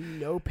 Exactly,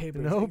 no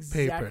papers. No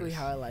exactly papers.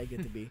 how I like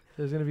it to be.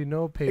 There's gonna be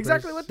no papers.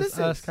 Exactly what Just this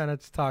us is. kind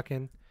of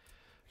talking,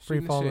 free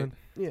Shooting the falling.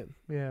 shit.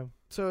 Yeah. Yeah.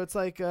 So it's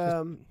like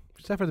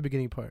Except for the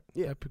beginning part.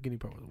 Yeah. That beginning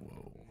part was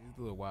whoa. It's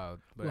a little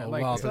wild, but Little I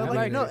like wild, it. so but I I like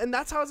like no, it. and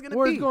that's how it's gonna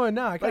Where be. it's going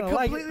now? I Like kind of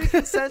like completely it.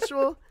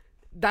 consensual.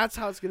 That's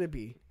how it's gonna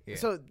be. Yeah.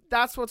 So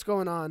that's what's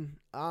going on.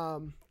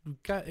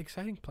 We've got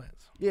exciting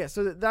plans. Yeah.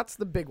 So that's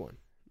the big one,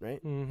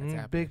 right? Mm-hmm.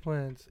 happening. Big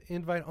plans.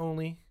 Invite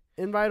only.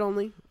 Invite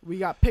only. We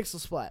got Pixel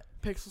Splat.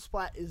 Pixel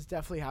Splat is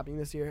definitely happening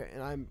this year,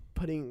 and I'm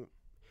putting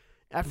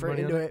effort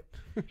Money on into it?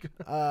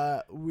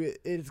 it.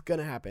 It's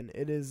gonna happen.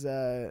 It is.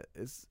 I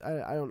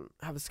don't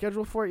have a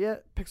schedule for it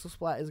yet. Pixel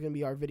Splat is gonna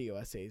be our video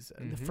essays.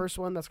 The Mhm. first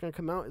one that's gonna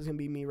come out is gonna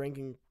be me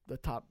ranking the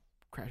top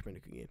Crash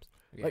Bandicoot games,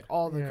 Yeah. like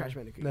all the Yeah. Crash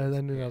Bandicoot No, games.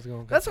 I knew that was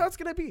going. That's how it's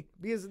gonna be,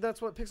 because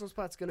that's what Pixel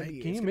Splat's gonna Hey, be.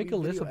 can It's you gonna make be a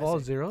list video of all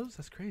essay. zeros?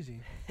 That's crazy.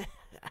 I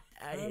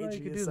I don't know hate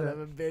you you, could you do son that. of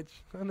a bitch.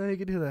 I know you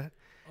can do that.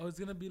 Oh, it's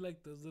gonna be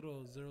like those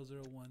little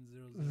 001,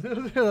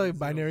 Like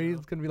binary.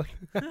 It's gonna be like.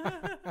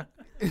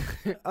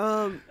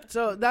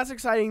 So that's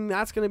exciting.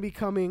 That's gonna be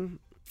coming.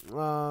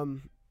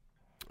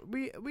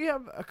 We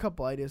have a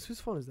couple ideas. Whose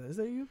phone is that? Is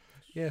that you?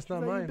 Yeah, it's Is not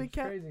that you, mine. Big It's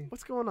got? crazy.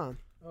 What's going on?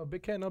 Oh,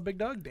 big cat, no big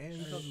dog. Damn, you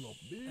Hey, sound a little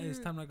Hey, it's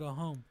time to go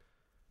home.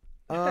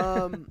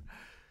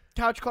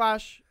 Couch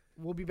Clash.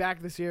 We'll be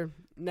back this year.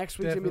 Next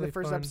week's gonna be the Definitely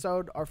first fun.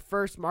 episode. Our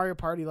first Mario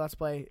Party Let's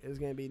Play is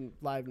gonna be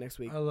live next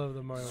week. I love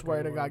the Mario. Swear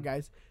Party to God, world.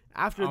 guys.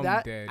 After I'm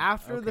that, dead.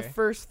 after the Okay.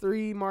 first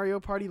 3 Mario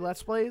Party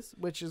Let's Plays,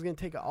 which is gonna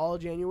take all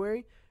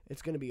January,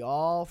 it's gonna be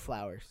all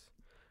Flowers.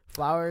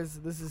 Flowers.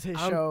 This is his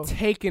I'm show.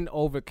 taking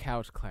over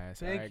Couch Class.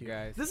 Thank all right, you.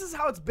 guys. This is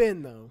how it's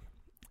been, though.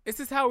 This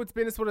is how it's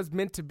been. It's what it's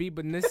meant to be,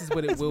 but this is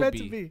what it It's will meant be.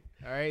 to be.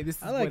 All right, this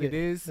is I like what it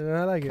is.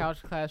 I like it.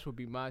 Couch Clash will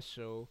be my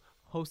show,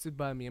 hosted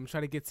by me. I'm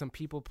trying to get some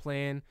people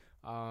playing.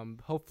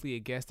 Hopefully a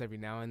guest every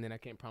now and then. I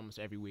can't promise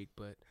every week,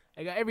 but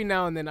I got every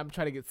now and then I'm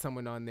trying to get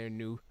someone on there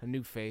new, a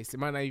new face. It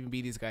might not even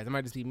be these guys. It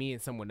might just be me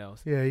and someone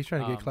else. Yeah, he's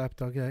trying to get Um, clapped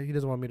dog. Yeah, he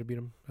doesn't want me to beat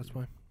him. That's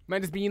why.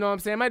 Might just be, you know what I'm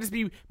saying? It might just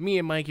be me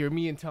and Mikey or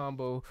me and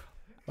Tombo.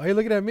 Why are you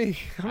looking at me?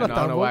 I'm I not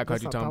don't know why I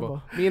called That's you not Tombo.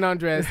 Tombo. Me and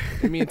Andres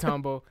and me and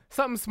Tombo.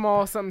 Something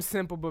small, something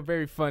simple, but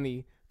very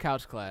funny.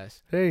 Couch Clash.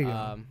 There you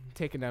go.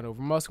 Taking that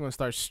over. I'm also going to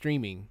start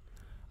streaming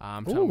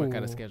I'm trying to work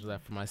out a Ooh. schedule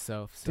that for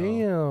myself. So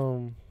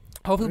Damn.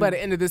 hopefully by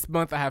the end of this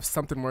month, I have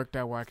something worked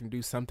out where I can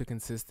do something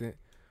consistent.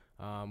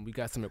 We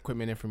got some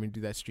equipment in for me to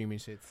do that streaming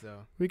shit.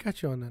 So We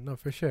got you on that. No,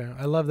 for sure.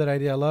 I love that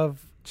idea. I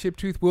love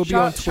Chiptooth will be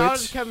on Shout out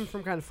Twitch. to Kevin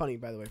from Kind of Funny,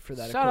 by the way, for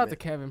that. Shout out to equipment.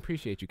 Kevin.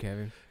 Appreciate you,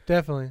 Kevin.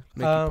 definitely. Make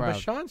you But proud.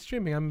 Sean's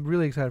streaming. I'm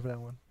really excited for that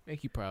one.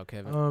 Make you proud,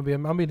 Kevin. I'll be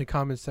in the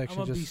comments I'm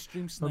section. gonna be Just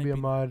stream I'll be a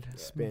sniping. mod.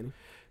 Spanny.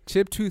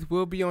 Chiptooth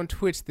will be on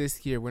Twitch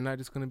this year. We're not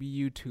just going to be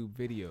YouTube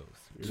videos.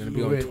 We're going to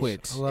be on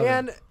Twitch. I love it.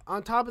 And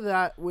on top of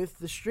that, with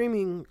the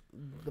streaming,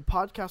 the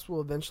podcast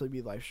will eventually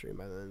be live streamed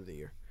by the end of the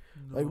year.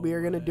 Like we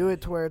are gonna do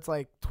it to where it's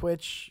like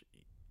Twitch,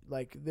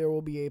 like there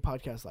will be a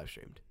podcast live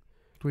streamed.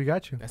 We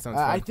got you. That sounds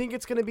I fun. think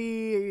it's gonna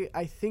be.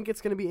 I think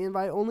it's gonna be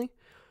invite only.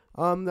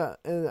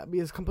 That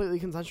is completely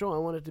consensual. I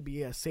want it to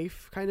be a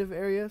safe kind of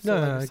area. So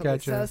No, like no, if I somebody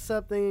gotcha. says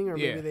something, or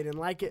Yeah. maybe they didn't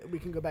like it, we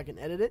can go back and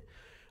edit it.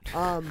 Put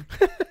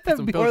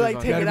some Or filters like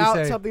on take it. Gotta it be out,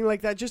 safe. something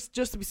like that, just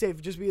to be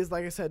safe. Just because,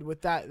 like I said,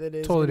 with that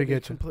is Totally gonna to be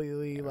get you.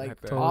 completely Yeah, I like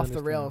have to- Totally off the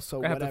understand. rails.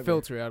 So I have whatever. to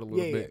filter it out a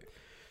little Yeah, bit.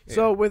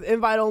 So with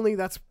invite only,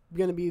 that's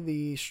gonna be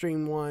the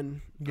stream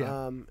one.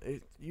 Yeah.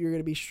 You're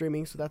gonna be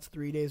streaming, so that's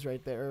 3 days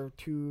right there, or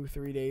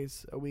 2-3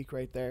 days a week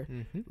right there.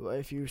 Mm-hmm.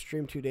 If you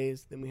stream 2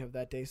 days, then we have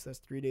that day, so that's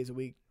 3 days a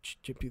week.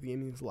 Chiptooth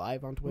Gaming is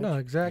live on Twitch. No,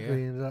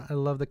 exactly. And I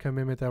love the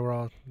commitment that we're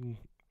all.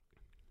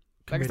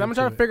 Like I said, committed I'm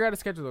trying to it. figure out a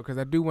schedule though, because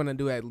I do want to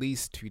do at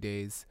least 2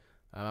 days.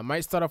 I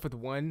might start off with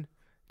one,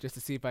 just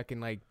to see if I can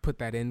like put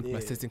that in Yeah.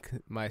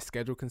 my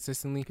schedule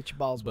consistently. Get your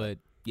balls wet.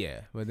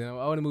 But then I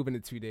want to move into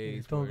 2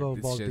 days. don't where go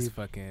it's balls just deep.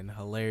 fucking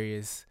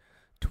hilarious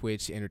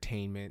Twitch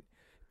entertainment.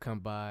 Come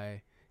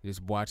by,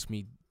 just watch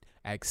me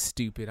act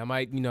stupid. I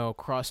might,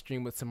 cross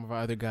stream with some of our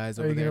other guys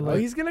Are over you there. gonna, Oh, but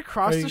he's gonna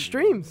cross Are the you-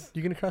 streams.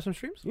 You gonna cross some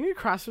streams? You need to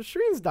cross the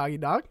streams, doggy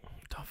dog.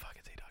 Don't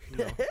fucking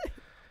say doggy.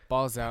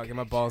 balls out, get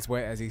my balls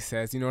wet, as he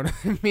says. You know what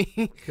I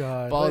mean?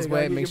 God. Balls you gotta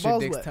wet, get make your sure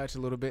balls dicks wet. touch a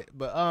little bit.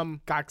 But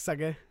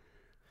Cocksucker.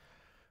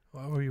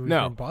 Why were you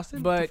No, from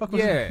Boston? but The fuck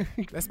was yeah,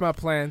 that? that's my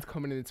plans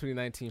coming into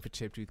 2019 for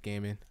Chiptooth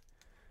Gaming.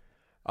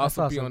 That's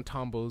Also be awesome. on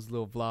Tombo's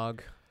little vlog.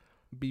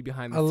 Be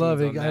behind the I scenes love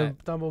on it.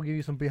 that. Thumb will give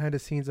you some behind the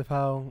scenes of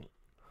how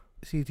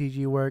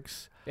CTG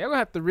works. Yeah, we're gonna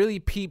have to really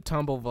peep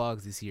Tombo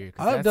vlogs this year,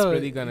 because I that's know,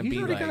 really gonna he's be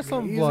already like. got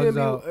some He's vlogs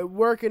gonna out. be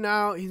working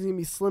out. He's gonna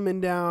be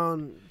slimming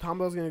down.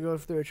 Tombo's gonna go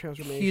through a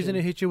transformation. He's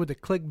gonna hit you with the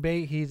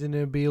clickbait. He's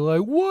gonna be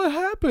like, "What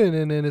happened?"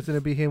 And then it's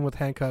gonna be him with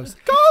handcuffs.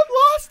 God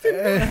lost in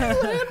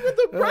Wonderland with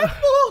the Red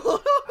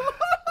Bull.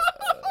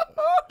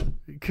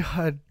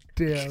 God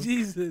damn!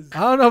 Jesus. I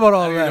don't know about I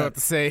all don't even know what that.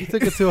 to say. He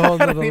took it to a whole I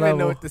nother don't even know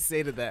level. what to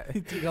say to that.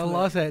 You got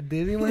lost at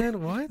Disneyland?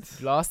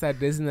 What? Lost at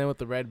Disneyland with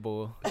the Red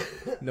Bull.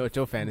 Know what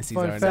your fantasies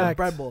Fun are fact.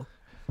 now. Red Bull.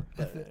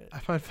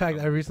 Fun fact: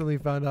 I recently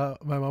found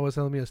out. My mom was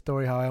telling me a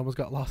story how I almost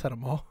got lost at a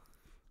mall.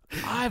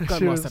 I've She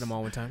gotten lost was- at a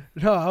mall one time.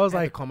 No, I was I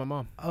had to like, call my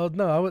mom. oh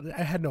no,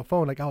 I had no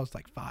phone. Like I was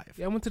like 5.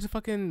 Yeah, I went to the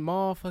fucking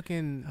mall,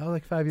 fucking I was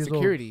like 5 years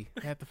security.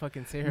 I had to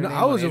fucking say her old. No, name.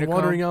 I was on just intercom.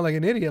 wandering out like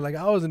an idiot. Like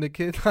I was in the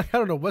kid. Like I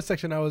don't know what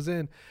section I was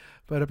in,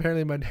 but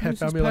apparently my dad Mrs.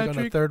 found me like on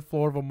the Patrick. 3rd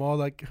floor of a mall.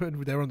 Like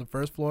they were on the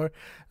 1st floor,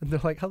 and they're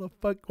like, "How the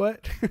fuck?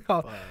 What?"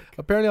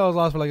 Apparently I was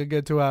lost for like a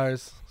good 2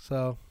 hours.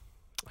 So,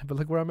 but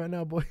look where I'm at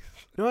now, boy.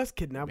 No, I was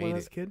kidnapped when I Made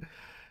was a kid.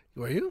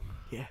 Were you?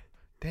 Yeah.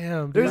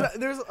 Damn. Dude,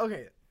 There's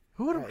okay.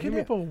 who would have Alright, hear me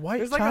kidnapped a white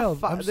There's like child?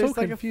 a I'm so there's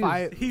like confused. a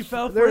 5. He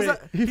fell for There's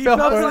it. a, He He fell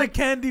fell for for it. the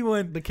candy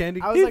one. The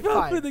candy. I was He like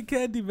fell 5. for the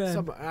candy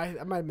man.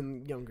 I might have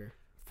been younger,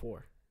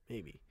 4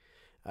 maybe.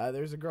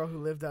 There's a girl who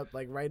lived up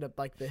like right up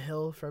like the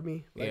hill from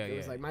me. Like Yeah, it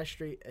was yeah. like my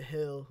street, a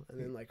hill,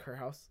 and then like her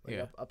house, like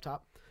Yeah. up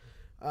top.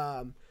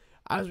 I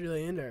was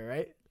really into her,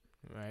 right?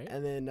 Right.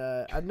 And then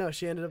I don't know,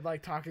 she ended up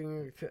like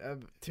talking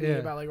to me Yeah.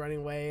 about like running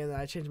away, and then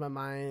I changed my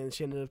mind, and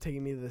she ended up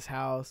taking me to this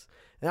house,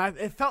 and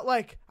it felt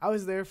like I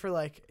was there for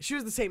like she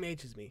was the same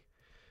age as me,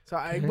 so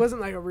it Mhm.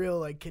 wasn't like a real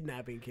like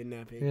kidnapping.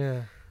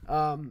 Yeah.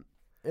 And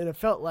it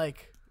felt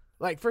like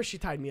first she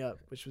tied me up,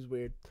 which was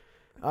weird.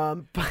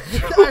 But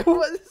I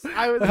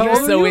was How You're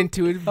old so were you?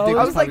 into it. Dick How old was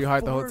I was like probably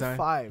hard 4 the whole or time.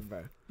 5,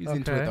 bro. He was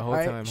into Okay. it the whole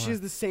Right? time. Huh?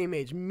 She's the same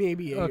age,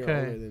 maybe a year Okay.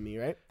 older than me,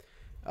 right?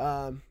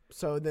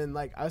 So then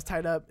like I was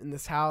tied up in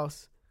this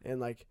house, and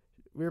like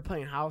we were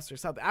playing house or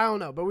something. I don't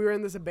know, but we were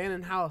in this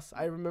abandoned house.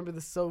 I remember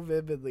this so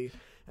vividly,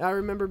 and I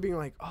remember being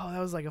like, "Oh, that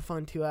was like a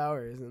fun 2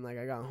 hours." And like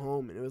I got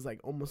home, and it was like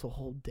almost a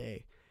whole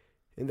day,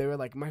 and they were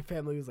like, my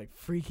family was like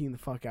freaking the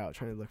fuck out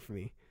trying to look for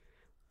me.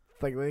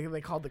 Like they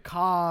called the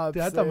cops.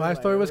 Dude, I They thought were my like,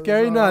 story was it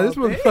scary. Nah, this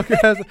all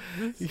motherfucker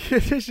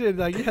has this shit.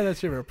 Like you had that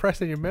shit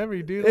repressed in your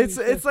memory, dude.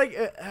 It's like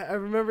I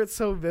remember it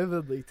so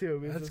vividly too.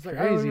 It was That's just like,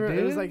 crazy, I remember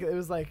dude. it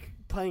was like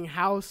playing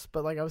house,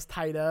 but like I was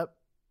tied up.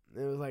 It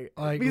was like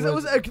because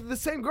was- it was the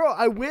same girl.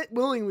 I went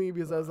willingly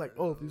because I was like,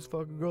 oh, this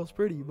fucking girl's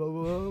pretty. Blah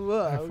blah blah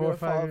blah. At I'm 4 or gonna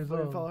 5 years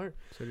old. follow her.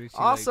 So did she,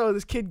 Also,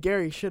 this kid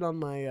Gary shit on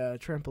my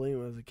trampoline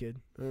when I was a kid.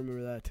 I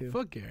remember that too.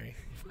 fuck Gary,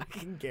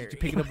 Fucking Gary. did you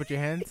pick it up with your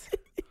hands?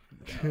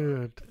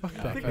 dude. Fuck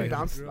I that think guy. we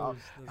bounced it off.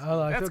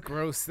 I That's took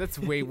gross. That's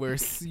way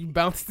worse. You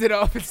bounced it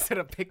off instead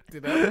of picked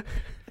it up.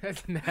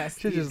 That's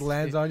nasty. shit just as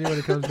lands shit. on you when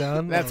it comes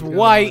down. That's Oh,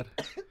 white.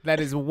 God. That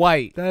is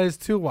white. That is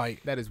too white.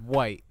 That is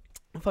white.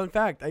 Fun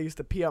fact: I used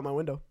to pee out my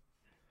window.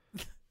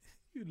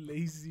 You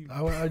lazy.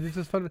 It's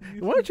just fun.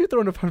 Why don't you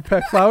throw in a fun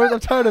fact, Flowers? I'm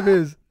tired of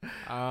his.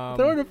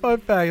 Throw in a fun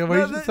fact.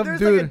 No, Some there's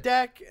dude. like a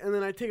deck, and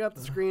then I take out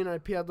the screen, I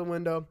pee out the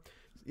window.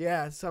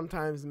 Yeah,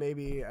 sometimes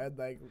maybe I'd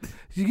like.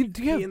 Do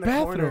pee you in have the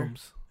corner.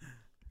 bathrooms?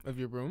 Of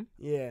your room?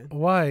 Yeah.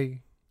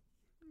 Why?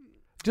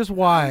 Just I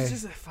why? was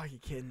just a fucking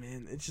kid,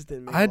 man. It just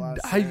didn't make a lot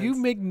of sense. You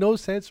make no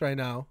sense right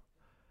now.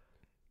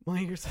 Well,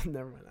 you're so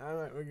never mind. I'm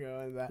not gonna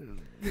go into that.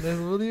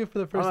 We'll leave it for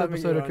the first not even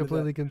episode gonna of go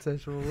into Completely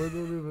Consensual.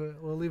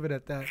 We'll leave it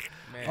at that.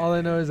 Man. All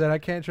I know is that I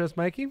can't trust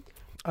Mikey.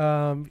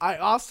 I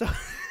also,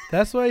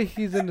 That's why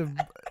he's in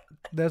the.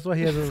 That's why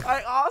he has a,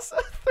 I also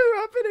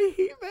threw up in a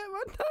heat vent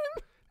one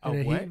time.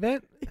 in a what? heat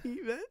vent.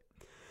 Heat vent.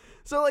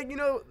 So like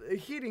a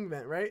heating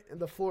vent, right? And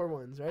the floor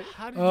ones, right?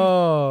 How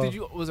did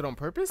you? Oh, Was it on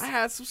purpose? I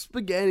had some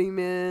spaghetti,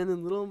 man,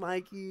 and little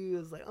Mikey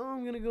was like, "Oh,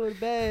 I'm gonna go to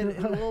bed."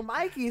 And little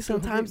Mikey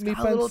sometimes Mi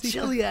got a little pancita.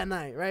 chilly at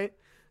night, right?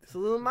 So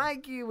little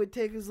Mikey would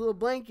take his little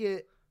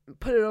blanket and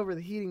put it over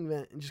the heating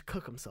vent and just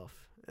cook himself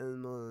in the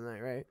middle of the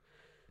night, right?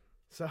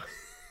 So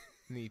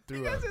And he you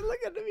threw guys up. are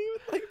looking at me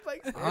with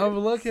like I'm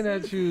looking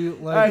at you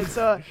All like. right,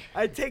 so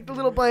I take the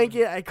little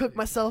blanket, I cook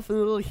myself in a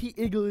little heat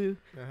igloo.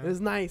 Uh-huh. It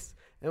was nice,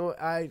 and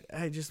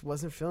I just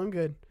wasn't feeling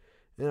good,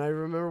 and I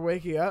remember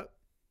waking up,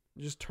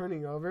 just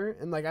turning over,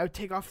 and like I would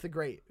take off the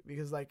grate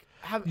because like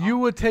You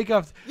would take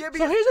off. yeah So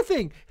because here's the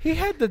thing: he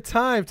had the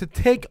time to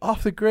take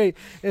off the grate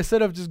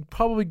instead of just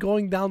probably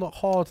going down the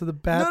hall to the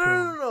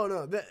bathroom.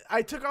 no.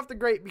 I took off the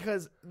grate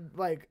because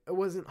like it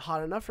wasn't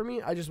hot enough for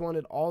me. I just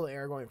wanted all the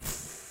air going,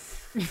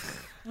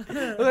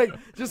 like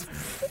just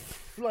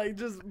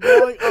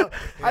blowing up.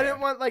 I didn't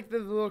want like the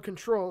little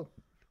control,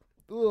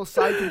 the little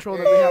side control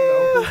that they have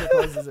that opens and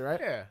closes it, right?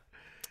 Yeah.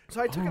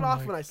 So I took Oh it off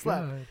my when I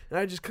slept, God. and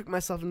I just cooked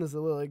myself in this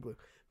little igloo.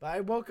 But I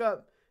woke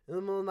up in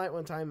the middle of the night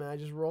one time, and I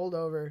just rolled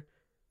over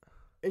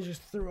and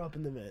just threw up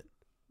in the vent.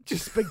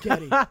 Just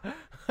spaghetti.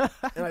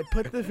 And I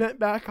put the vent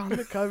back on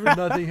the cover,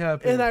 Nothing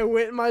happened. and I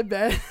went in my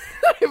bed.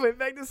 I went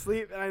back to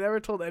sleep, and I never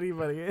told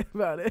anybody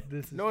about it.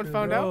 This is No one good.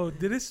 found out? Bro,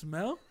 did it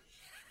smell?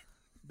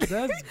 That's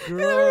And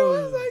everyone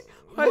was gross.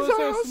 like, What was "Why that is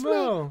there no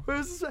smell?" What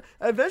was the smell?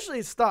 Eventually,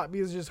 it stopped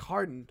because it just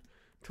hardened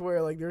to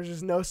where like there was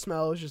just no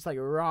smell. It was just like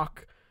a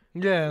rock,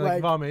 Yeah, like,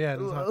 like, vomit. Yeah,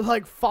 this is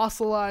like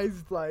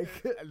fossilized, like.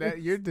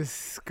 You're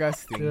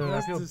disgusting. Yeah. I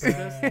That's feel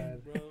disgusting,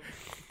 bad. bro.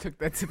 Took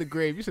that to the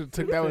grave. You should have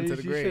took that one to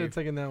the You should have grave.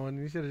 taken that one.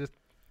 You should have just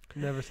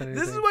never said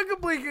anything. This is what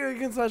completely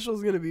consensual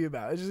is gonna be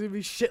about. It's just gonna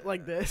be shit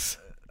like this.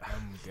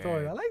 I'm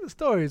story. I dead. like the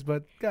stories,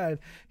 but God,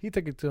 he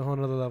took it to a whole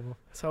nother level.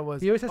 So it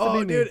was. He always has to Oh,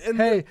 be dude, me. and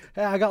Hey,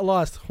 I got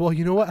lost. Well,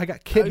 you know what? I got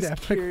I was,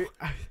 kidnapped.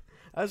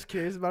 I was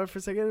curious about it for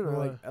a second, and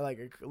What?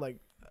 like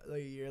a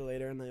year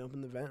later, and I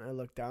opened the vent. I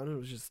looked down, and it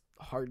was just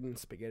hardened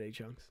spaghetti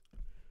chunks.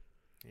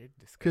 You're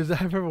disgusting. Because I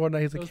remember one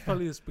night he's That like, was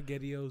probably the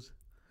SpaghettiOs.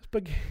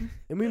 spaghetti.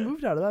 And we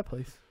moved out of that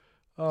place,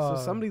 Oh,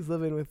 so somebody's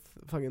living with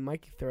fucking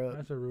Mikey throw up.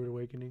 That's a rude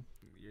awakening.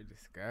 You're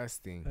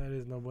disgusting. That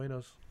is no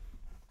buenos.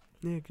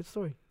 Yeah, good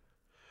story.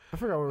 I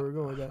forgot where we were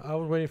going with that. I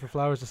was waiting for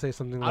Flowers to say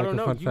something I like don't a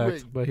know, fun you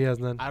fact, were- but he has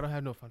none. I don't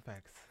have no fun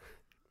facts.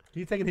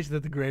 You're taking your shit to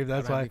the grave. I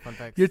That's don't have why. any fun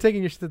facts. You're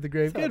taking your shit to the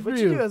grave. So, Good for what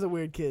you do you. as a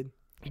weird kid?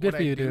 Good What for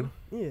I you, do?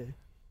 dude.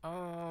 Yeah,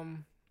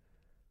 Um,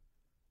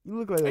 you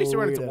look like a I used to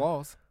little run into weirdo.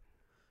 walls.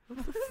 What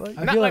the fuck?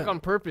 I Not feel like like- on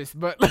purpose,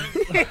 but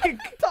like,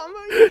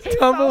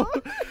 Tumble.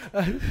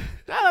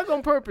 not like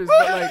on purpose,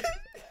 but like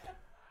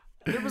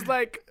it was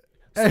like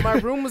so my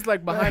room was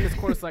like behind this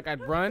corner, so like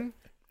I'd run,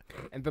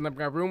 and then my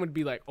room would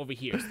be like over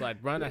here. So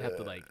I'd run, I'd have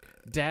to like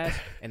dash,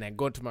 and then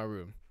go into my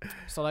room.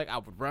 So like I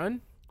would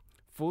run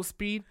full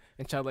speed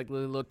and try like a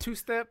little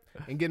two-step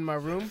and get in my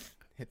room,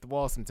 hit the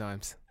wall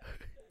sometimes.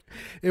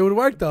 It would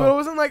work But it though.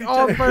 wasn't like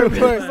on purpose.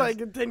 It was like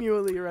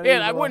continually running. Yeah,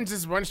 the I wall. wouldn't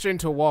just run straight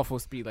into a wall full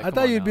speed. Like I come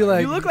thought on you'd now, be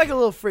like- You look like a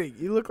little freak.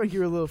 You look like you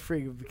were a little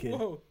freak of a kid.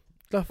 Whoa.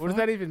 The what does fuck?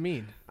 that even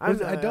mean? I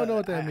don't know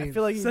what that I means.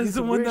 feel like you Says did the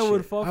some one weird that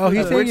would shit. fall. Oh, for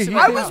he's the- saying Where's you- the-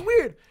 I he's was saying-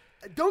 weird.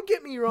 Don't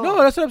get me wrong. No,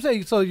 that's what I'm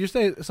saying. So you're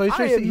saying. So he's I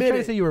trying to say,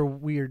 admit it. you were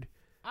weird.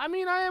 I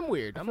mean, I am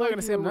weird. I'm feel not like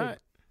gonna you say I'm were not. weird.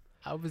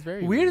 I was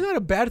very Weird is not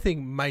a bad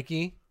thing,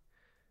 Mikey.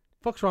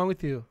 Fuck's wrong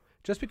with you?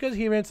 Just because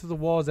he ran to the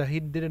walls that he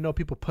didn't know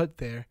people put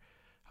there,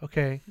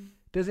 okay,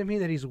 doesn't mean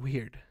that he's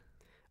weird.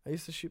 I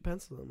used to shoot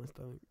pencils on my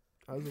stomach.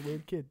 I was a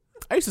weird kid.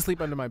 I used to sleep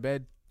under my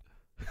bed.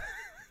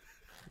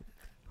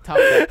 Top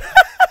that.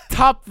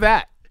 Top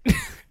that.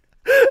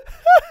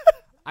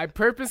 I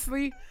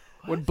purposely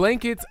with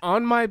blankets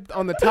on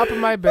the top of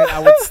my bed. I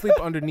would sleep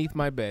underneath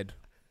my bed.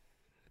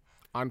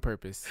 On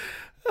purpose.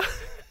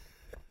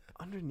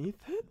 Underneath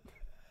it?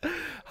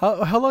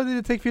 How long did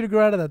it take for you to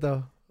grow out of that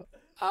though?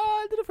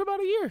 I did it for about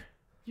a year.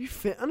 You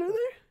fit under there?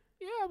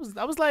 Yeah,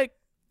 I was like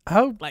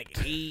How?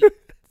 8,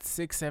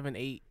 6, 7,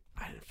 8.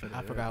 I didn't fit I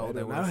under forgot there. how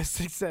old I I was. was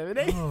 6, 7,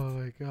 8. Oh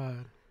my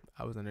god.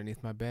 I was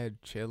underneath my bed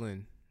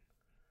chilling.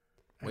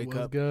 That Wake was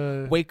up.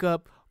 Good. Wake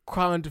up,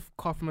 crawl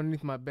from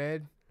underneath my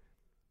bed.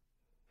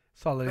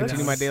 Solid. That's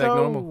Continue my day so like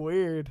normal.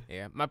 weird.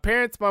 Yeah,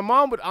 my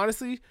mom would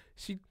honestly,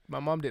 my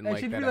mom didn't And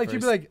like she'd that. be at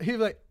like, first. he'd be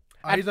like.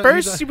 At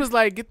first, she was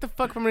like, "Get the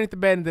fuck from underneath the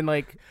bed," and then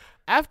like,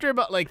 after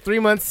about like 3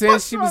 months in,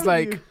 What's she was wrong with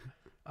like, you?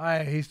 All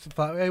right,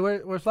 hey,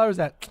 where's Flowers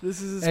at?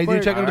 This is his Hey, quirk.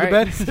 did you check under the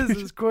Alright. bed? This is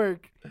his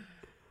quirk.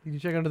 Did you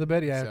check under the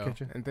bed? Yeah, So, I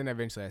catch you. and then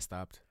eventually I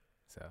stopped.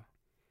 So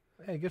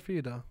Hey, good for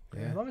you, though.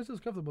 Yeah. As long as it's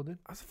comfortable, dude.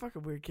 I was a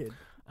fucking weird kid.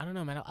 I don't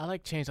know, man. I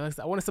like change. I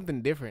wanted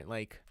something different.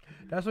 Like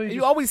That's what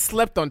you always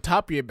slept on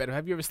top of your bed.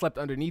 Have you ever slept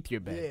underneath your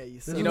bed? Yeah, you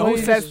This said is You know why who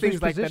you says just things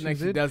switch like that positions, and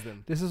actually dude. does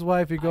them? This is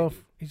why if you I go, do.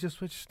 you just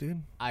switch,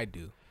 dude. I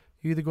do.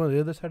 You either go on the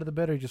other side of the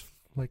bed or you just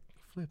like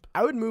flip.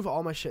 I would move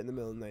all my shit in the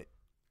middle of the night.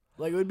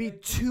 Like it would be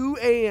 2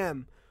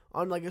 a.m.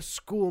 on like a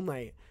school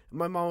night. And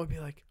my mom would be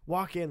like,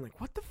 walk in,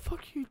 like, what the fuck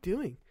are you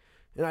doing?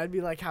 And I'd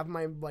be like, have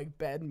my like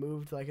bed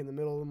moved like in the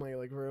middle of my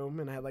like room,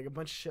 and I had like a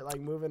bunch of shit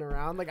like moving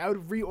around. Like I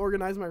would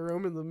reorganize my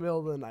room in the middle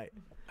of the night.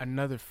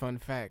 Another fun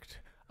fact.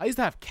 I used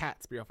to have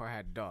cats before I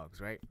had dogs,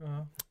 right?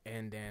 Uh-huh.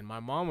 And then my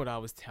mom would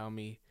always tell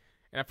me,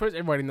 and at first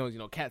everybody knows,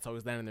 cats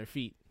always land on their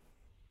feet.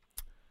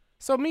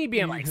 So me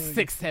being like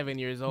 6, 7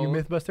 years You old,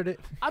 mythbusted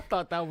it. I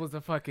thought that was a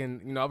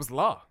fucking, I was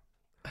law.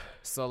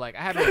 So like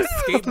I had a little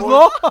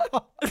skateboard.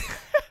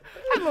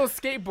 I had a little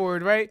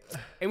skateboard, right?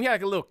 And we had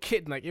like a little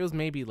kitten, like it was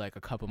maybe like a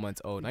couple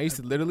months old. And I used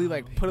to literally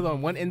like put it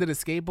on one end of the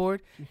skateboard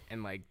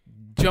and like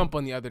jump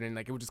on the other end,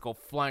 like it would just go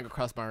flying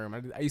across my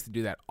room. I used to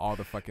do that all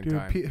the fucking Dude,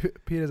 time.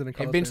 Peter's in a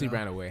call. Eventually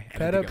ran away. I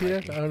Pet didn't up, think it Peter?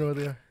 liked me. I don't know what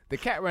they are. The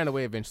cat ran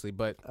away eventually,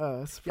 but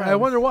Yeah, I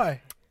wonder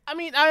why. I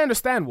mean, I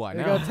understand why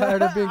They now. got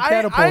tired of being I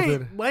catapulted.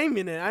 ain't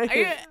blaming it.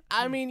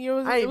 I mean, it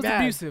was, I ain't it was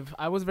bad. abusive.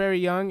 I was very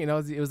young, and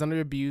it was under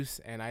abuse,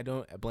 and I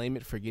don't blame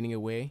it for getting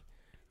away.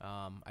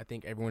 I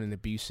think everyone in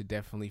abuse should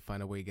definitely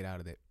find a way to get out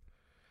of it.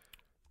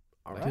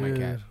 All Like right. my Dude,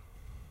 cat.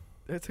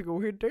 That took a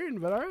weird turn,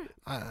 but all right.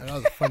 that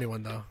was a funny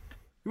one though.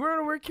 You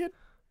weren't a weird kid?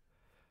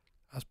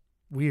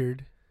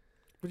 Weird.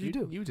 What'd you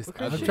do? You just What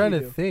kind of I'm shit trying you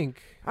to do?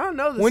 think. I don't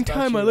know this One about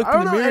time you. I looked don't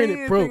in the know mirror and it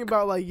anything broke.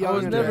 about like young I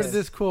was never adults.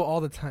 this cool all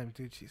the time,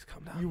 dude. Jeez,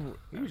 calm down. You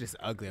You were just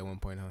ugly at one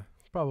point, huh?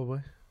 Probably.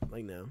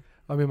 like no.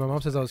 I mean, my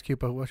mom says I was cute,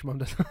 but what your mom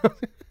does?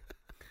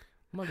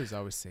 Mothers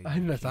always say. I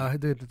know,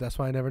 dude. That's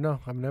why I never know.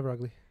 I'm never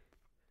ugly.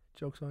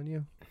 Joke's on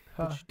you.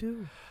 What'd you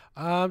do?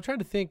 I'm trying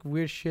to think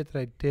weird shit that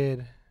I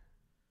did.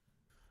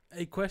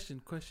 Hey,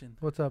 question.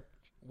 What's up?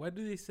 Why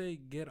do they say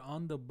get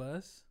on the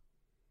bus,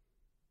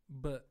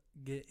 but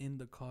get in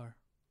the car?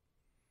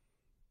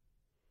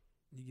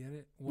 You get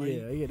it? Why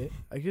Yeah, I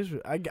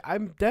get it.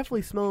 I'm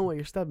definitely smelling what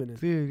you're stubbing in.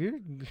 Dude, your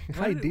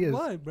Why, ideas.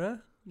 Why,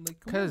 bruh? Like, come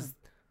Because on.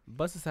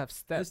 buses have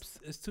steps.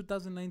 It's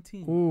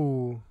 2019.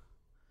 Ooh.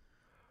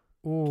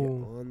 Get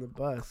Ooh. on the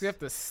bus. You have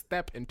to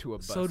step into a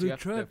bus. So do you have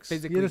trucks. To You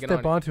physically gotta get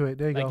step on onto it.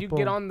 There you it. go. Like you Boom.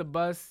 get on the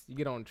bus, you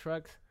get on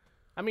trucks.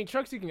 I mean,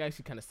 trucks you can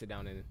actually kind of sit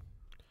down in.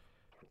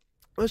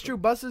 That's true.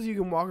 Buses you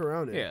can walk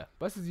around in. Yeah,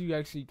 buses you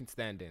can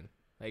stand in.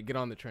 Like get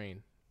on the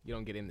train. You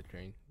don't get in the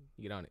train.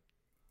 You get on it.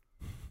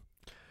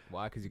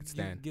 Why? Because you can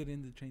stand. You get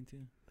in the train too.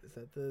 Is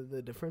that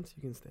the difference?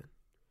 You can stand.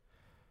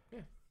 I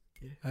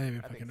didn't even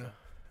I fucking think know.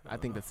 so. I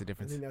think that's the I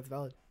difference. think that's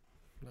valid.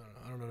 No,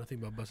 I don't know nothing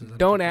about buses.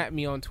 Don't at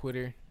me on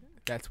Twitter.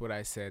 That's what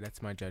I said.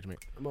 That's my judgment.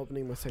 I'm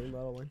opening my second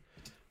bottle of wine.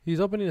 He's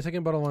opening a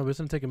second bottle of wine, but it's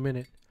gonna take a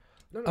minute.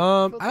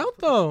 No, I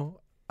don't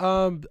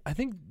know. I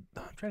think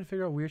I'm trying to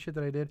figure out weird shit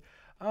that I did.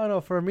 I don't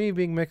know. For me,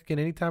 being Mexican,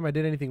 anytime I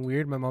did anything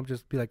weird, my mom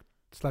just be like,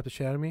 slap the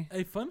shit out of me.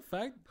 Hey, fun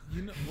fact.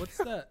 You know what's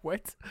that?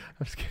 What?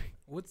 I'm just kidding.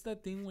 What's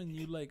that thing when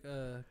you like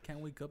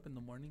can't wake up in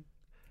the morning?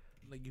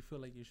 Like you feel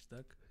like you're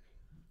stuck.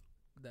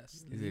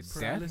 That's Is it death?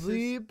 paralysis.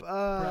 Sleep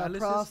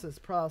Paralysis?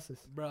 process.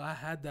 Bro, I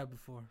had that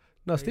before.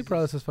 No, Crazy sleep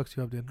paralysis fucks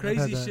you up, dude. I've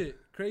had that.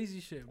 Crazy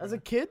shit. As bro.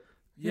 a kid?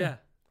 yeah,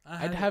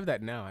 I'd have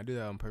that now. I do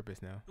that on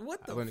purpose now. What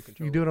I the learned to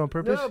control. You do it on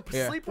purpose? No,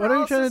 Yeah. sleep What are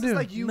you paralysis trying to is do?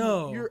 like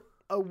you're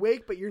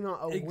awake but you're not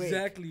awake.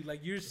 exactly like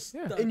you're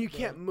stuck, And you bro.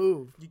 can't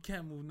move. You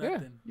can't move Yeah.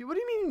 nothing. What do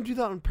you mean you do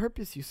that on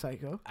purpose, you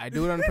psycho? I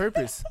do it on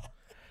purpose.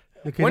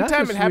 Okay, One that's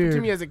time just it happened to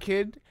weird. me as a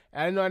kid.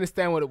 And I didn't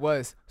understand what it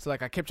was. So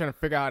like I kept trying to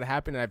figure out how it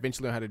happened, and I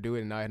eventually learned how to do it,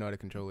 and now I know how to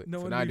control it. No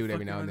so one now I do it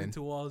every now and then.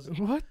 Into walls.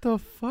 What the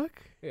fuck?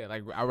 Yeah,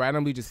 like I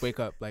randomly just wake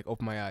up, like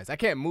open my eyes. I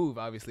can't move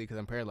obviously because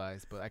I'm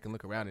paralyzed, but I can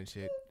look around and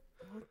shit.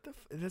 What the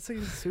that's like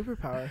a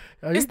superpower.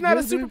 Are It's you not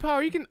a good, dude?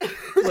 superpower. You can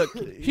look.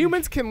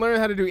 Humans can learn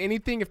how to do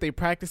anything if they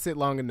practice it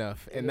long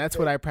enough, And and if that's they-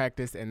 what I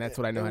practiced, and that's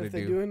what I know And how to if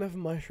they do. do enough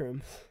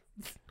mushrooms.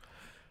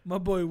 My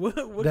boy, what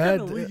That-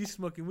 kind of weed you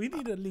smoking? We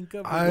need to link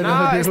up. I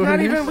Nah, know, it's dude. not What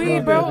even are you weed,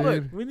 smoking, bro.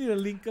 dude? Look. We need to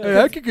link up. Hey,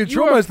 I can You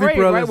control were my afraid, sleep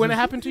paralysis. right? When it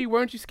happened to you,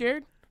 weren't you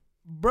scared?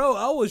 Bro,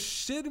 I was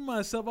shitting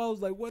myself. I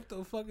was like, what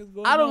the fuck is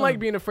going on? I don't like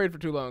being afraid for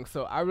too long,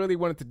 so I really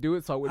wanted to do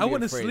it, so I wouldn't I be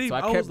wanna afraid. sleep. So I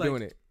I kept was like-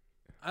 doing it.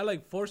 I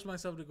like forced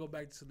myself to go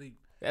back to sleep.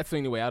 That's the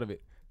only way out of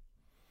it.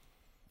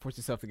 Force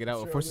yourself to get out,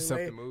 or force yourself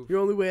to move. Your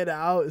only way to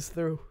out is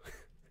through.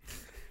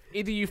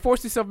 Either you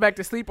force yourself back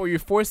to sleep, or you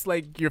force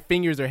like your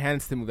fingers or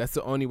hands to move. That's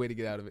the only way to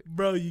get out of it.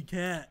 Bro, you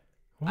can't.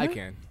 I What?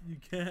 can. You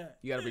can't.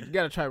 You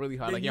gotta try really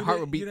hard. Then Like you your heart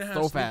didn't- will beat you didn't have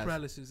so sleep fast.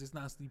 paralysis. It's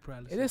not sleep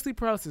paralysis. It is sleep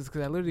paralysis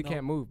because I literally No.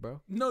 can't move,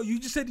 bro. No, you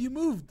just said you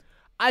moved.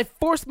 I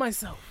forced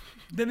myself.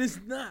 Then it's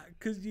not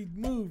because you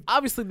moved.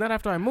 Obviously, not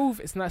after I move.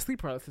 It's not sleep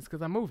paralysis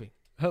because I'm moving.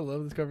 I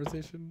love this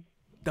conversation.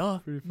 Duh.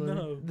 Pretty funny.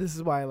 No. This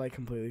is why I like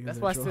completely That's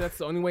why I consensual. said that's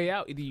the only way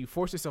out. Either you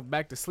force yourself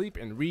back to sleep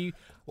and But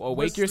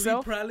awake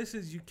yourself. Sleep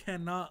paralysis, you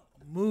cannot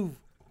move.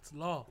 It's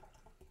law.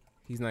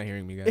 He's not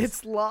hearing me, guys.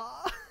 It's law.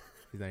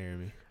 He's not hearing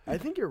me. I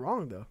think you're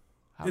wrong though.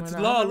 How am I It's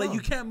not- law. how am I Like wrong?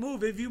 you can't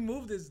move. If you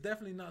move, it's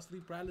definitely not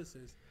sleep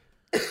paralysis.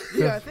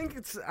 Yeah, I think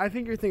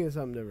you're thinking of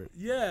something different.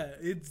 Yeah,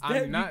 it's. I'm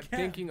that you not can't,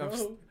 thinking of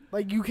bro.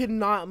 Like you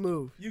cannot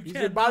move. You Your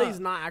can't body's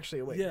not. not actually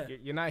awake. Yeah.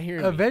 You're not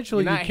hearing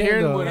Eventually me. You're you not can,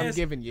 hearing though. what Yes. I'm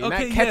giving you. You're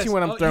Okay, not catching yes.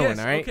 what I'm Oh, throwing, yes.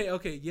 all right?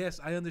 Okay, yes,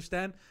 I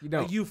understand. You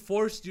don't. Like you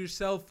forced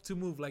yourself to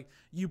move. Like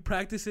you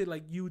practice it.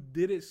 Like you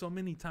did it so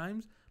many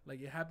times.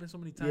 Like it happened so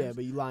many times. Yeah,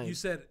 but you lying. You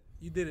said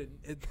you did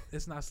it.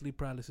 It's not sleep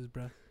paralysis,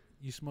 bro.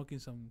 You smoking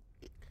some.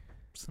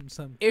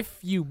 If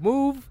you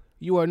move,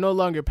 you are no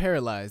longer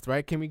paralyzed,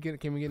 right? Can we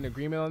get an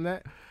agreement on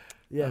that?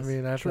 Yes. I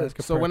mean, I have to true. ask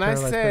a So when I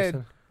paralyzed said-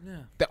 person. Yeah.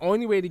 The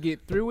only way to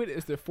get through it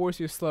is to force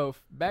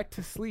yourself back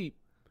to sleep,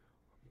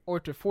 or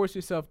to force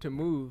yourself to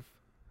move.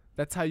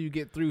 That's how you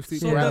get through sleep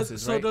So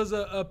paralysis, does right? does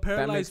a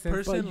paralyzed sense? But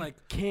person you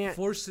like can't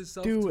force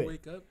itself do to it.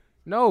 wake up?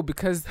 No,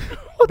 because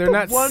What they're the-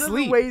 not one of the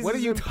sleep. ways What are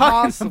is you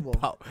impossible.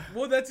 talking about?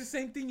 Well, that's the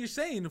same thing you're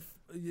saying.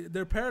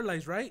 They're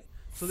paralyzed, right?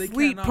 So they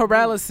Sleep cannot move.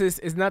 paralysis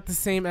is not the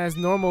same as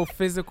normal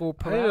physical I need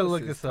to paralysis.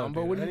 look this up.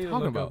 Tombo. dude. What I are need you to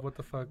talking look up about? What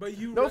the fuck? But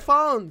you no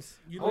phones.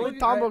 you Only like,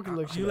 Tombo can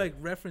look you shit like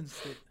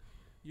referenced it.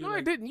 You No, I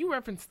like- didn't. You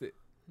referenced it.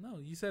 No,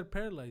 you said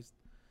paralyzed.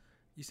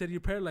 You said you're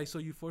paralyzed, so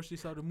you force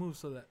yourself to move,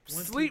 so that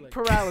once you, Sleep like,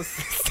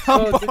 paralysis.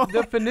 So the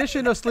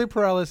definition of sleep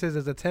paralysis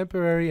is a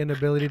temporary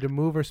inability to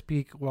move or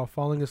speak while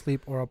falling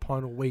asleep or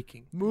upon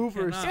waking. Move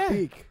or cannot.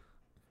 speak.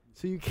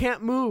 So you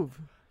can't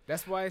move.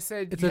 That's why I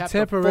said It's you a have to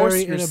force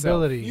temporary yourself.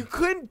 inability. You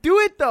couldn't do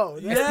it though.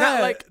 Yeah, It's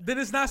not like- then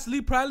it's not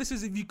sleep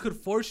paralysis if you could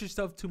force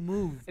yourself to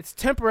move. It's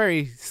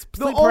temporary. The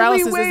Sleep only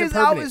paralysis way isn't is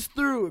out permanent. is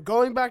through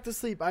going back to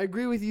sleep. I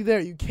agree with you there.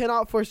 You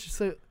cannot force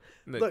yourself.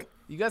 Look, look.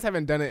 you guys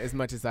haven't done it as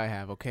much as I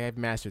have. Okay, I've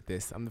mastered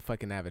this. I'm the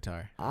fucking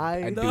avatar.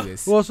 I I do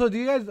this. Well, so do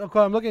you guys? Okay,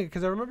 I'm looking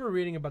because I remember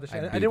reading about this. I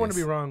I do didn't want to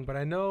be this. wrong, but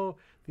I know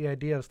the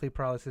idea of sleep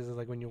paralysis is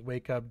like when you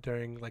wake up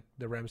during like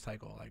the REM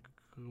cycle, like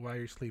while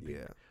you're sleeping.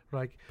 yeah.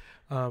 Like,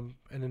 and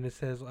then it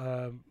says,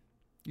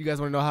 You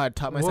guys want to know how I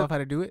taught myself how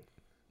to do it?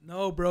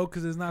 No, bro,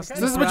 because it's not. So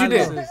sleep this is what you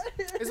did. paralysis.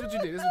 This is what you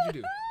do. This is what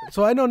you do.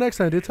 so I know next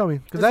time, dude. Tell me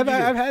because This is I've what you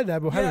do. I've had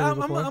that before. Yeah, I'm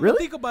before. gonna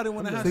think about it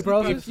when I have Sleep sleep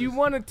paralysis? paralysis. If you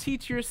want to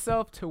teach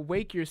yourself to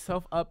wake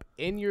yourself up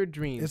in your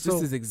dreams, It's this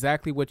so- is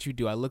exactly what you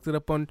do. I looked it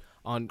up on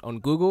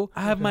Google.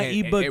 I have my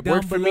and ebook it down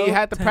worked for below. me. It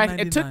had to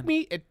practice. It took $10.99.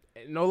 me.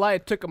 No lie,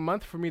 it took a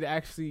month for me to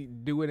actually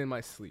do it in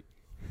my sleep.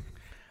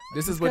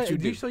 This is what you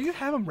do. So you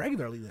have them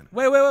regularly then.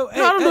 Wait. No, I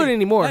don't do it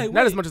anymore. Hey,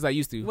 Not as wait. much as I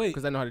used to, Wait.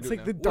 because I know how to It's do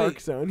like it the now. dark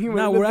zone. He went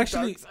No, into we're the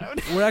actually,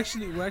 dark zone.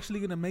 we're actually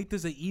gonna make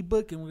this an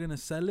ebook and we're gonna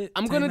sell it.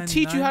 I'm gonna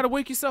teach you $10.99. how to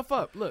wake yourself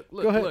up. Look,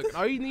 Go ahead. look.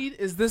 All you need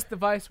is this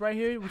device right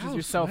here, which is your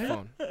House, cell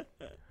man. phone.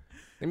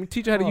 Let me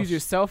teach you how to use House. your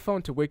cell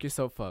phone to wake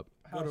yourself up.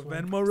 Go to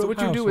Housewife. Venmo. So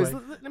what you do is,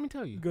 Houseway. let me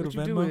tell you. Go What to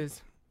you do Venmo.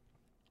 is,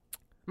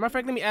 matter of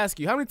fact, let me ask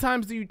you, how many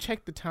times do you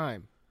check the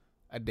time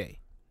a day?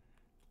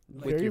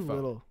 with Very your phone.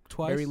 little.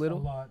 twice, Very A little.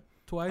 lot.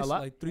 twice, A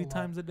lot? like 3 A lot.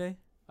 times a day.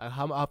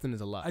 How often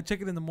is a lot? I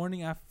check it in the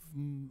morning,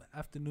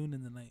 afternoon,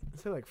 and the night. I'd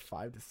say like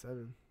 5 to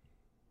 7.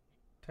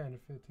 10 to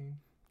 15.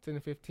 10 to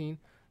 15.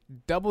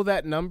 Double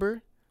that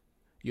number.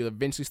 You'll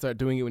eventually start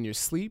doing it when you're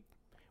asleep.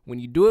 When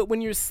you do it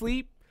when you're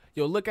asleep,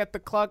 you'll look at the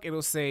clock.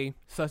 It'll say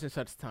such and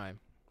such time,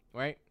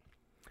 right?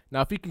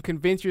 Now, if you can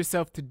convince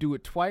yourself to do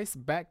it twice,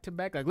 back to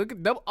back, like look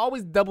at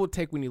always double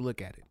take when you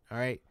look at it. All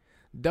right,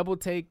 double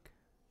take.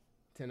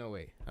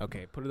 10:08.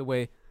 Okay, put it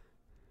away.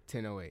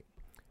 10:08.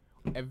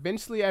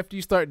 Eventually, after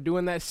you start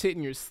doing that shit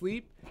in your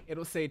sleep,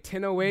 it'll say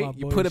 10:08. My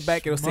You boy put it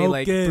back. It'll say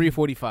like smoking.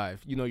 3:45.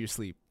 You know you're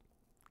asleep,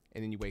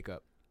 and then you wake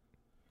up.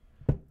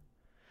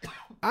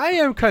 I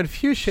am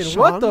Confucian. Sean?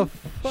 What the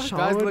fuck? Sean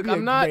Guys, would look, be I'm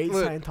a not- great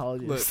look,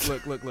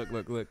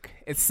 Scientologist. Look.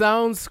 It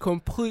sounds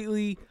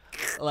completely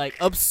like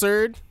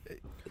absurd,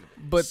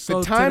 but So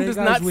the time today, does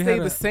guys, not we stay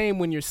had the a- same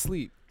when you're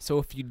asleep. So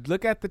if you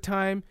look at the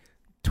time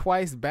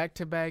twice back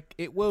to back,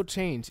 it will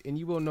change, and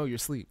you will know you're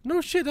asleep. No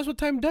shit. That's what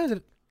time does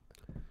it.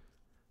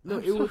 No,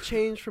 it will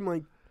change from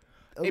like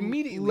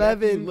Immediately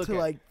after you 11 look to at it.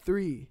 like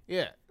 3.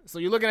 Yeah. So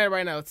you're looking at it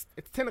right now. It's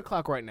 10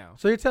 o'clock right now.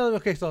 So you're telling me?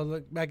 Okay, so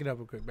look, back it up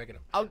real quick. Back it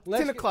up. I'll,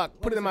 Let's 10 get- o'clock.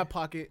 Put it in my let's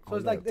pocket. So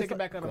it's like take it's it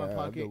back out of my grab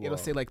pocket. the It'll wall.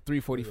 say like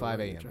 3:45 Trying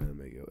a.m. to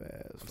make your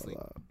ass fall Sleep.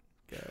 out.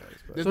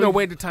 There's So no you-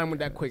 way the time went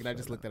that quick, and I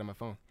just looked at it on my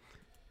phone.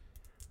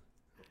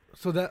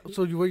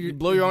 So you You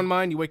blow your own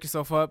mind. You wake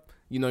yourself up.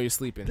 You know you're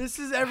sleeping. This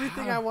is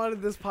everything I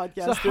wanted this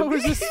podcast So to how be.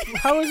 is this?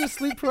 How is this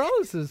sleep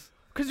paralysis?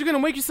 Because you're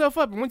gonna wake yourself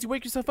up, and once you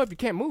wake yourself up, you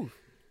can't move.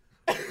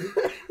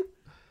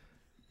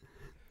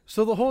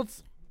 So the whole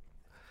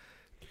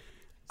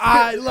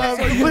I love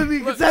completely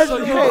So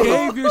consensual. you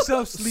gave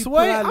yourself sleep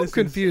sway. I'm paralysis.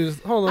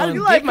 confused. Hold I on. do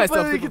give like myself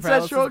completely sleep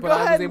paralysis, consensual. but Go I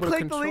was ahead and able to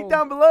click the link control.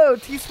 down below.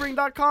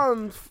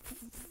 Teespring.com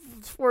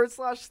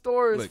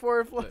 /stores Look,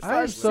 forward look.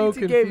 I'm slash so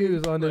CT Gaming.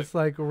 confused on this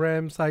like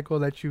REM cycle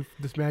that you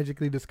just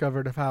magically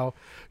discovered of how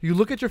you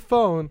look at your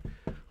phone.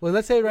 Well,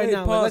 let's say right Wait,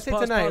 now. pause, let's say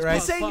pause, tonight, pause, right?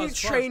 He's saying you Pause,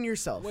 train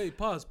yourself. Wait,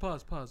 pause.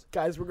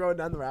 Guys, we're going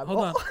down the rabbit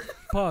Hold on.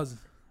 hole.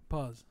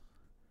 Pause.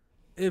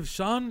 If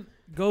Sean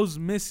goes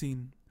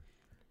missing,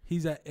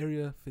 He's at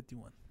Area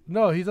 51.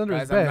 No, he's under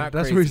his Guys, I'm bed. not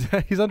That's where crazy. he's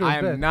at. He's under I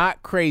his bed. am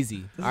not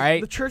crazy. All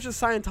right. The Church of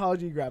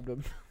Scientology grabbed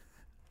him.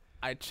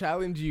 I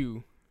challenge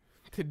you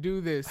to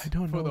do this I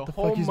don't know for the what the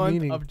whole fuck he's month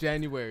meaning. of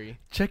January.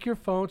 Check your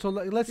phone. So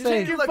let's Just say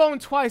check your phone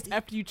twice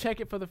after you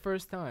check it for the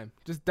first time.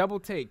 Just double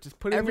take. Just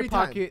put it in Every your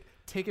time. pocket.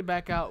 Take it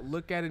back out.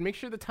 Look at it. Make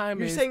sure the time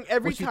You're is saying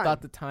every what time. you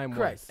thought the time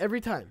Correct. was. Every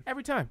time.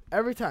 Every time.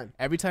 Every time.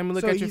 Every time you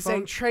look So at your he's phone.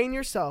 saying train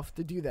yourself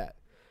to do that.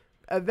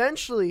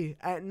 Eventually,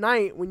 at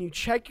night, when you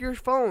check your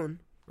phone,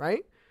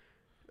 right?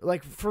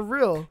 Like, for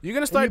real. You're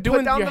gonna and start you put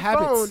doing down your the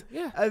habits. phone,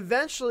 Yeah.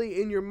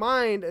 Eventually, in your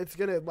mind, it's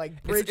gonna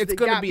like bridge it's the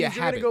gonna gap. be a because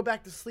you're gonna habit. go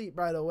back to sleep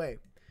right away.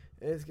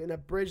 And it's gonna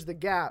bridge the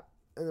gap,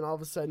 and then all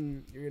of a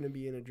sudden, you're gonna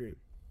be in a dream.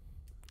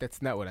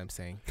 That's not what I'm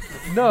saying.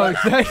 no,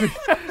 exactly.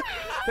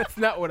 That's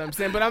not what I'm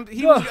saying. But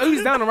No.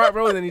 he's down the right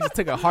road, and then he just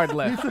took a hard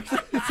left.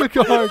 It's like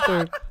a hard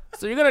turn.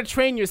 So you're gonna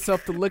train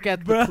yourself to look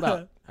at the Bruh.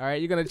 clock. All right,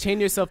 you're gonna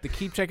train yourself to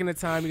keep checking the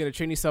time. You're gonna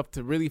train yourself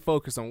to really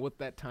focus on what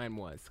that time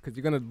was, because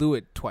you're gonna do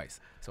it twice.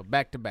 So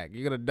back to back,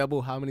 you're gonna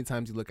double how many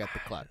times you look at the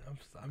clock.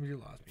 You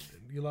lost me.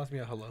 Dude. You lost me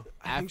at hello. I think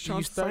After you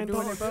Sean's start signed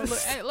doing off.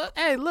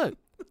 it,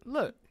 bro.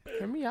 Look.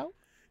 Hear me out.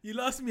 You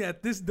lost me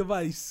at this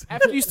device.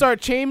 After you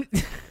start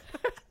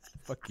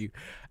fuck you.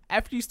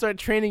 After you start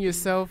training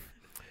yourself,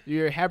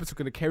 your habits are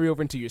gonna carry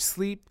over into your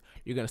sleep.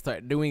 You're gonna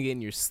start doing it in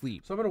your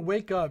sleep. So I'm gonna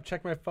wake up,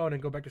 check my phone,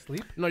 and go back to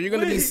sleep. No, you're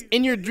gonna be Wait.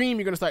 in your dream.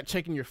 You're gonna start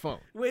checking your phone.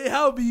 Wait,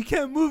 how? But you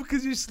can't move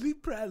because you're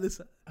sleep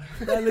paralysis.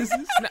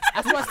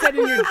 That's what I said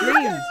in your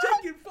dream.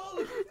 Checking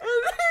phone.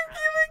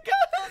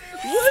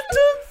 What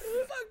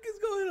the fuck is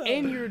going on?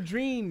 In your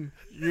dream,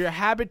 your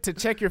habit to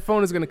check your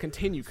phone is gonna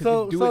continue because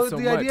So, you do so it so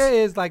the much. idea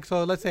is like,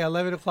 so let's say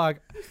 11 o'clock.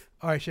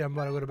 All right, shit, I'm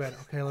about to go to bed.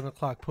 Okay, 11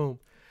 o'clock, boom.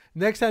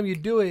 Next time you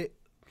do it,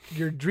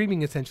 you're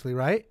dreaming essentially,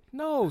 right?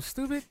 No,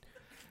 stupid.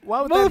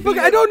 Why would that be? Motherfucker,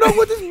 I don't know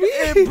what this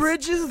It means.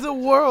 bridges the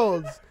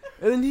worlds,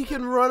 and then he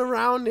can run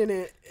around in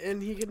it,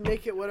 and he can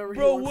make it whatever.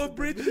 Bro, he wants what to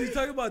bridge do. is he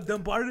talking about?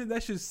 Dumbarton?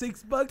 That shit's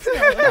 $6.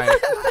 Alright.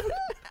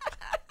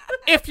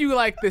 If you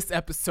like this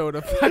episode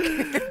of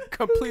fucking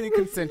completely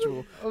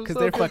consensual, I'm because so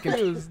they're fucking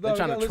confused. they're we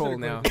trying got to troll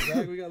listener now. questions,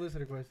 dog. We got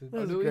listener questions.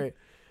 That was do we? great.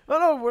 Oh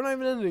no, we're not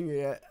even ending it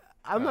yet.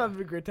 I'm having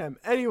a great time.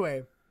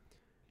 Anyway,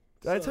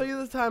 did I tell you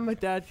this time my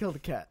dad killed a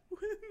cat?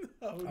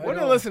 We're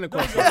gonna listen to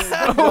questions.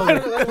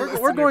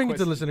 We're going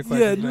into listener questions.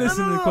 Yeah, man.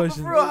 listen to the but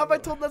questions. for real, have I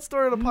told that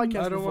story on a podcast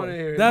I don't before? want to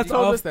hear it. That's You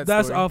told off. us that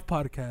That's story. off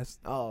podcast.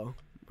 Oh,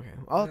 okay.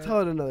 I'll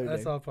tell it another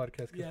That's day. all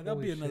podcast. Yeah,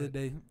 that'll be another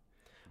day.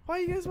 Why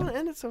you guys want to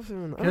end it so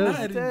soon? I Because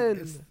want it to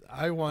end.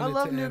 I want I it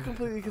love to new end.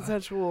 completely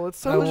consensual.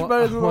 It's I so much wa-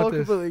 better I than want all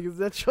this. completely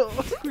consensual.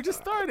 We just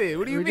started.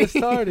 What do you We mean? just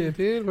started,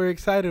 dude. We're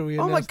excited. We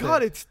Oh my announced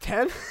god, it. it's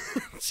 10.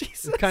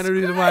 Jesus. It's kind of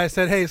reason why I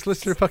said, "Hey, it's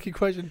listener fucking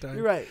question time."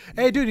 You're right,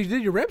 Hey, dude, you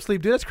did your REM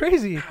sleep, dude. That's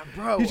crazy.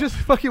 bro. You just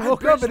fucking I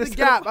woke up and bridged it's the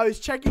gap. I was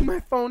checking my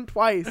phone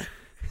twice.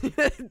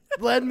 It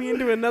led me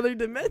into another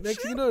dimension.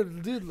 Next thing you know,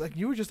 dude, like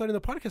you were just starting the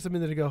podcast a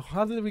minute ago.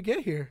 How did we get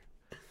here?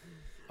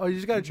 Oh, you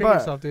just gotta train Bruh,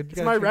 yourself, dude. You It's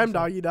gotta my train REM,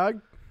 yourself. doggy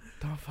dog.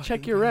 Don't fucking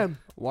Check your do REM.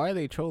 Why are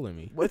they trolling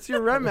me? What's your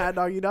REM at,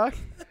 doggy dog?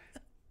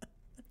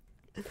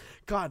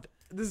 God,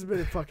 this has been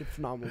a fucking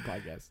phenomenal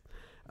podcast.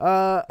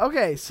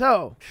 Okay,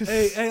 so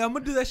Hey, I'm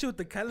gonna do that shit with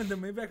the calendar.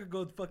 Maybe I could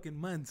go fucking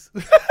months.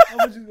 I'm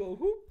gonna just go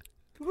whoop,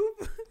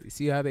 whoop. You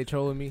see how they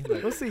trolling me?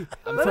 Like, we'll see.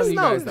 I'm Let us telling you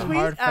know. guys the Tweet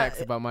hard at-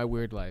 facts about my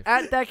weird life.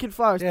 At that kid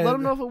flowers. Yeah, Let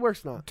them know if it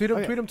works now. Tweet him,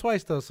 Okay. tweet him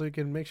twice though, so you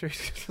can make sure.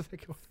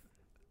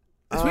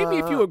 Tweet me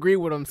if you agree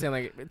with what I'm saying.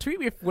 Like, tweet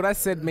me if what I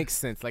said makes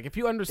sense. Like, if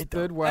you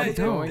understood where I Hey, was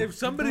going. if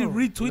somebody No. You know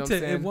retweets what I'm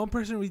it, if saying? one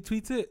person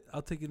retweets it,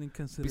 I'll take it in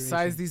consideration.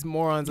 Besides these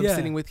morons I'm Yeah.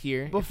 sitting with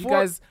here, if you Before-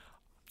 guys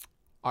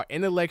are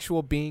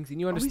intellectual beings and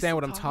you we understand still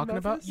what I'm talking talking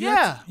about about, this?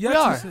 yeah, You we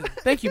have are. to say-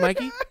 Thank you,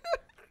 Mikey.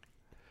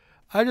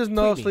 I just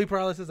know Tweet me. sleep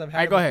paralysis. I've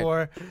had Alright, it go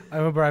ahead. before. I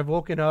remember I've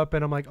woken up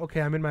and I'm like,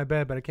 okay, I'm in my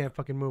bed, but I can't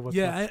fucking move. What's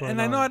yeah, going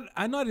and on?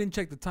 I know I didn't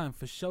check the time.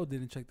 For sure,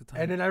 didn't check the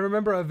time. And then I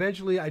remember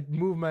eventually I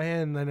moved my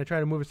hand and I tried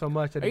to move it so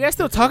much. that Are you it- guys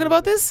still talking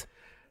about this?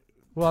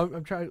 Well,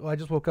 I'm trying. Well, I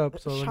just woke up,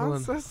 so hold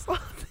Sean's on. so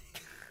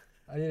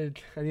salty.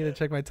 I need to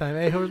check my time.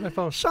 Hey, where's my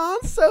phone?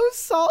 Sean's so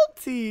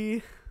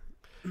salty.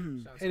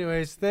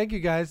 Anyways, thank you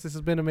guys. This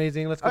has been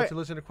amazing. Let's go Alright. to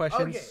listener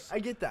questions. Okay, I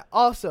get that.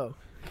 Also,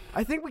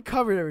 I think we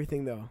covered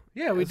everything though.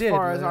 Yeah, we as did.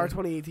 far as Uh, our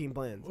 2018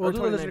 plans. We'll or do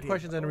the listener 2019.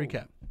 questions and a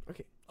recap.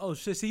 oh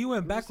shit! See, you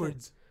went What are you saying?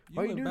 backwards. You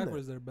Why are you went doing that?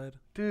 backwards there, bud.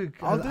 Dude,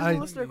 I'll do the I-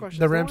 listener questions.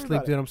 The Don't REM worry sleep,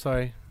 about dude. it. I'm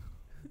sorry.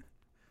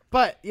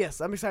 But yes,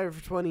 I'm excited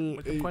for What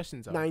the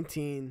questions are?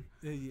 2019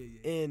 Yeah.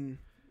 in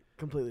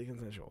completely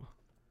consensual.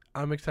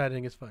 I'm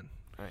excited. It's fun.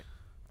 I'm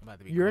about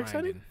to be You're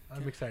grinding.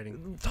 I'm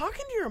exciting.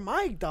 Talking to your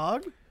mic,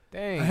 dog.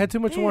 Dang. I had too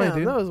much Damn, wine,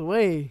 dude. that was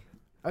way.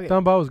 Okay.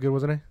 Don Ball was good,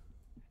 wasn't I?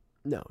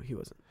 No, he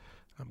wasn't.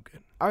 I'm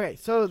good. Okay,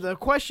 so the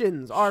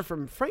questions are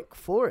from Frank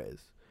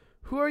Flores.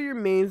 Who are your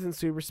mains in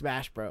Super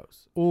Smash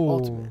Bros? Ooh.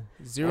 Ultimate.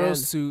 Zero And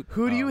suit.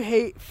 Who do you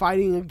hate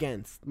fighting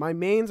against? My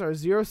mains are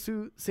Zero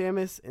Suit,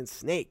 Samus, and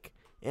Snake.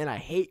 And I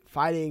hate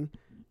fighting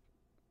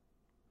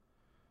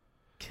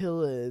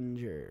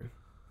Killinger. You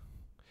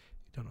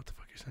don't know what the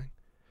fuck you're saying.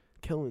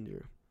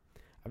 Killinger.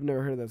 I've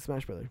never heard of that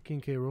Smash Brother.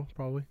 King K. Rool,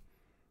 probably.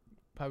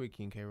 Probably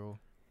King K. Rool.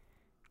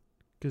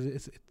 Because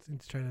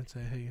it's trying to say,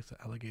 hey, it's an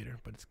alligator,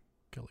 but it's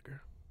Gilliger.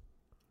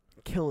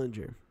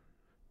 Killinger.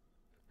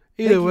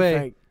 Either Thank you, way,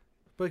 Frank.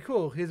 but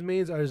cool. His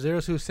mains are Zero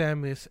Suit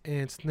Samus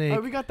and Snake.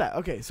 Oh, we got that.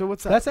 Okay, so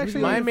what's that? That's We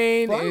actually got- My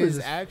main Flowers. is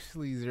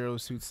actually Zero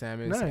Suit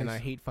Samus, and I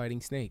Nice. hate fighting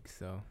snakes.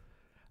 So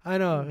I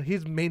know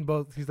he's main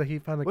both. He's like he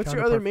found the. What's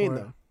your other counterpart main for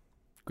it.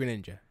 though?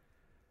 Greninja.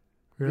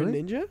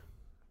 Really? Ninja?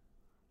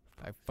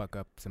 I fuck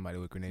up somebody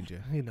with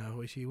Greninja. You know, I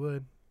wish he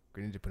would.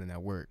 Greninja put in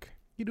that work.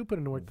 You do put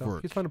in the work though.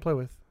 Work. He's fun to play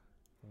with.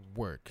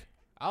 Work.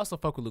 I also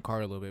fuck with Lucario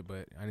a little bit,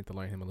 but I need to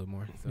learn him a little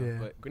more. So. Yeah.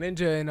 But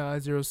Greninja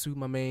and Zero Suit,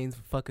 my mains.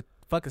 Fuck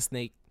a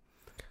snake.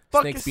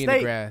 Fuck Snakes a be in the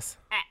snake. grass.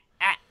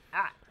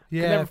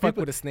 Yeah, Can never fuck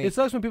people, with a snake. it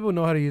sucks when people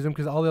know how to use them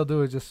because all they'll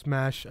do is just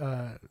smash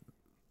the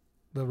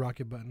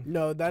rocket button.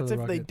 No, that's the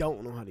if they rocket.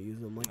 don't know how to use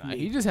them. Like me.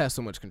 He just has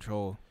so much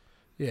control.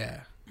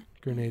 Yeah,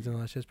 grenades and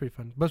all that shit. It's pretty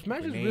fun. But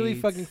Smash is really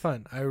Grenades. fucking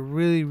fun. I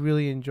really,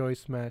 really enjoy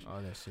Smash.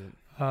 All that shit.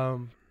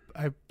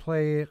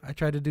 I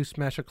tried to do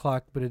Smash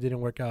O'Clock, but it didn't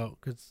work out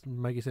because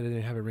Mikey said it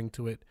didn't have a ring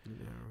to it.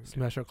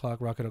 Smash O'Clock,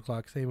 Rocket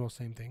O'Clock, same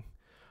thing.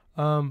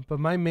 But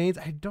my mains,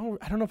 I don't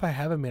know if I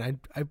have a main.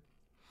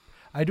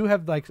 I do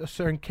have like a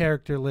certain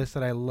character list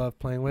that I love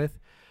playing with.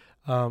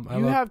 You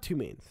have two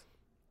mains.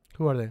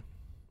 Who are they?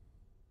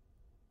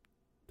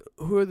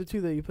 Who are the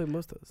two that you play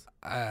most of?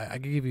 I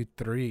could give you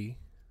 3,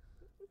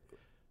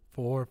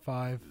 4,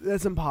 5.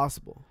 That's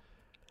impossible.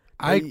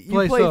 You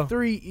You play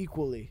 3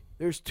 equally.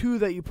 There's 2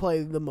 that you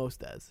play the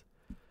most as.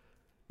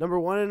 Number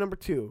 1 and number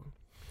 2.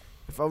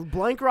 If a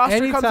blank roster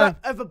comes Anytime. up,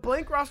 if a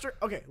blank roster,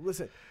 okay,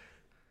 listen.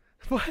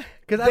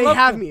 Because They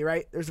have me,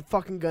 right? There's a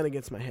fucking gun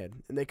against my head,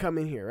 and they come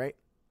in here, right?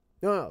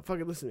 No,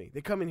 fucking listen to me.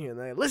 They come in here and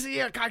they listen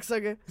here,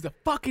 cocksucker. It's a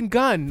fucking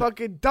gun.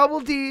 Fucking double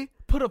D.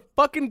 Put a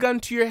fucking gun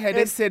to your head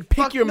and And said,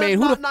 pick fuck- your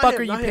main. Who the not fuck him,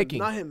 are you not him, picking?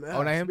 Not him.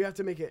 Oh, not him? We have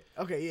to make it.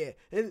 Okay,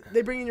 yeah. And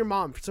they bring in your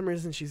mom. For some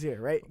reason, she's here,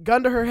 right?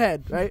 Gun to her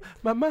head, right?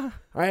 Mama.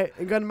 All right?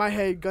 And gun to my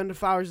head, gun to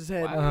Flowers'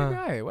 head. Why Uh-huh. you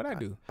guy? What'd I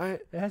do? All right?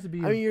 It has to be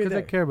you. I mean, you're Because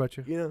I there. care about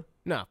you. You know?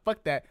 Nah,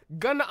 fuck that.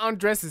 Gun to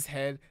Andres'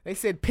 head. They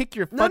said, pick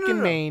your No, fucking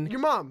no. main Your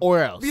mom. or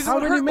else. Because How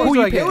it would many hurt mains more.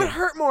 do I It get? would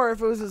hurt more if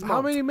it was his mom.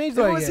 How many mains If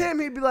do it I was get? him,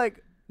 he'd be like,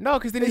 No,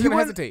 because then he he's going to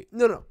wouldn't-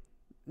 hesitate.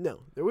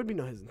 No, there would be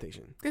no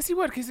hesitation. Yes, he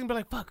would. Because he'd be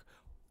like, fuck,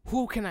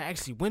 who can I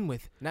actually win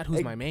with? Not who's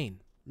Hey, my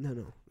main.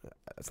 No,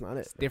 that's not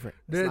it. It's different.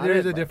 There not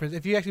is it, a bro. difference.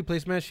 If you actually play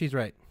Smash, she's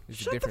right. There's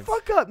a Shut the difference.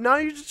 fuck up. Now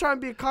you're just trying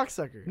to be a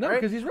cocksucker. No, all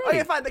right? because he's right.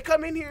 Okay, fine. They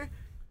come in here,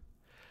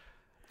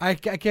 I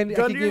can't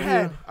gun to give your you.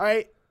 head. All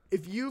right?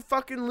 If you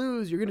fucking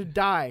lose, you're going to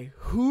die.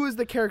 Who is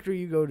the character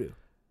you go to?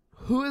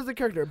 Who is the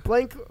character?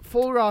 Blank,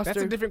 full roster.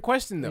 That's a different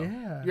question, though.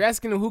 Yeah. You're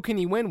asking him who can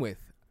he win with.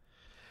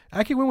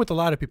 I can win with a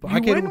lot of people. You I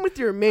can win with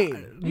your main.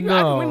 I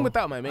No, can win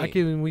without my main. I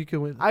can. We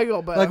can win. I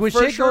go, but Like, when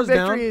for shit sure goes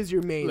victory down- is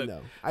your main, Look,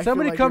 though. I feel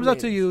somebody like comes your up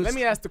to main is- you. Let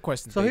me ask the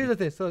question. So baby. here's the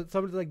thing. So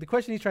somebody like the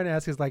question he's trying to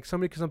ask is like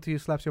somebody comes up to you,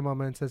 slaps your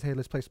mama, and says, "Hey,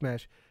 let's play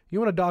Smash." You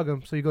want to dog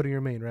him, so you go to your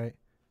main, right?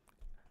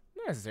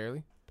 Not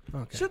necessarily.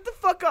 Okay. Shut the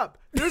fuck up.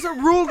 There's a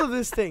rule to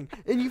this thing,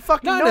 and you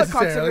fucking Not know it,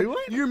 necessarily. cocksucker.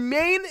 What? Your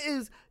main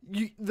is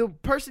the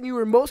person you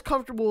were most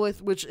comfortable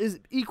with, which is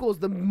equals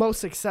the most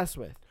success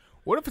with.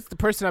 What if it's the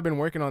person I've been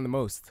working on the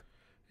most?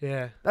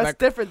 Yeah, That's Like,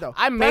 different, though.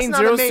 I That's main not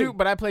a Zero main. Suit,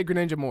 but I play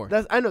Greninja more.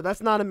 I know that's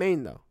not a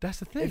main, though. that's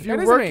the thing. If you're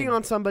That is a working main.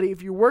 on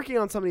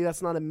somebody,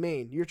 that's not a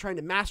main. You're trying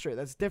to master it.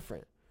 That's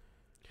different.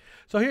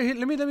 So here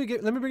let me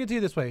bring it to you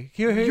this way.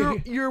 Here,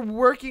 You're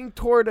working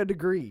toward a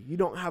degree. You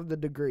don't have the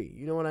degree.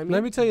 You know what I mean?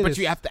 let me tell you But this.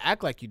 you have to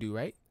act like you do,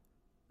 right?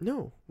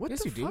 No. What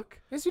Yes, the you do. fuck?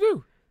 Yes, you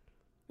do.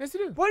 Yes,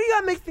 you do. Why do you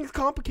gotta make things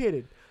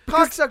complicated?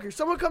 Cocksucker.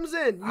 Someone comes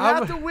in. You I'm-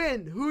 have to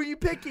win. Who are you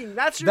picking?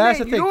 That's your That's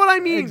main. the You know thing. what I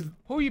mean? Ex-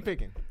 Who are you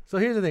picking? So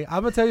here's the thing.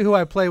 I'm gonna tell you who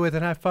I play with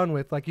and have fun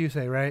with, like you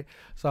say, right?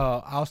 So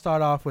I'll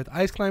start off with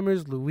Ice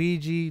Climbers,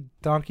 Luigi,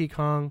 Donkey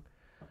Kong.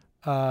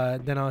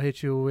 Then I'll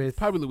hit you with.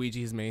 Probably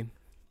Luigi's main.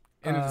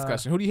 End of Uh,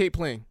 discussion. Who do you hate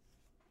playing?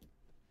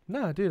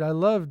 Nah, dude, I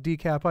love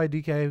DK. I play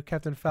DK,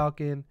 Captain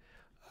Falcon.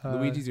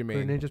 Luigi's your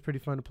main. Ninja's pretty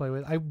fun to play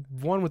with. I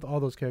won with all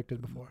those characters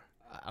before.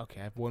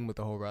 Okay, I've won with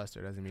the whole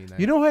roster. Doesn't mean that.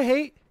 You know who I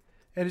hate?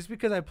 And it's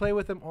because I play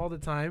with them all the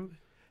time.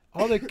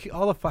 All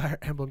the Fire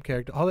Emblem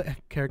characters, all the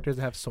characters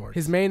have swords.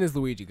 His main is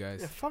Luigi, guys.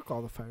 Yeah, fuck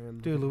all the Fire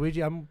Emblem. Dude,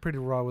 Luigi, I'm pretty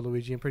raw with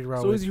Luigi. I'm pretty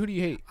raw So with who do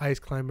you hate? Ice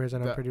Climbers,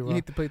 and I'm pretty You raw.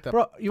 hate to play the.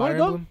 Bro, you want Fire to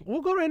go? Emblem?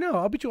 We'll go right now.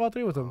 I'll beat you all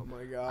 3 with Oh them.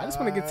 my god. I just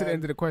want to get to the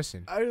end of the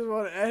question. I just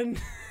want to end.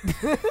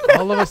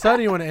 All of a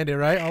sudden, you want to end it,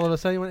 right? All of a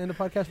sudden, you want to end the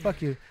podcast?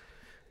 Fuck you.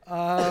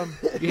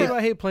 Who do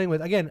I hate playing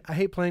with? Again, I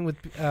hate playing with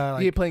You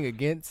hate playing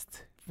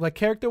against. like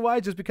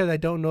character-wise, just because I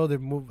don't know their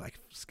move, like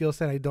skill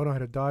set. I don't know how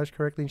to dodge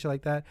correctly and shit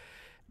like that.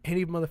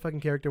 Any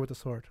motherfucking character with a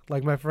sword.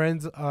 Like my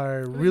friends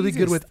are really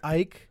good with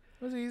Ike.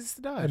 What's the easiest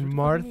to dodge? And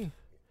What the fuck do Marth. you mean?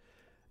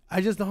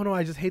 I just don't know.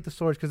 I just hate the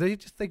swords because they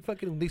just like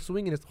fucking they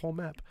swing and it's the whole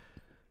map.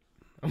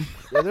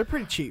 Yeah, they're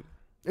pretty cheap.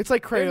 It's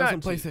like They're Kratos not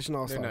and cheap. PlayStation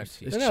All They're not Stars.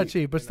 cheap. It's They're not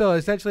cheap, but They're still, not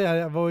essentially,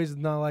 I've always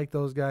not liked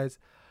those guys.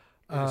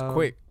 It's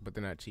quick, but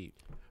they're not cheap.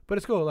 But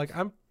it's cool. Like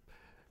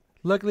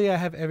luckily I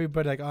have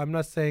everybody. Like I'm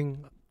not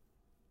saying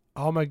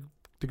all the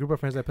group of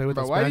friends I play with.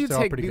 Bro, in why do Smash, you they're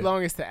all take pretty the good.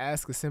 longest to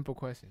ask a simple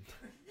question?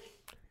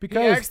 He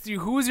Because asked you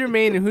who's your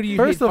main and who do you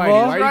First hate of fighting.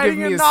 all- Why are you Writing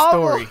giving me a a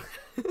novel. story?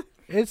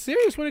 It's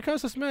serious when it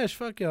comes to Smash.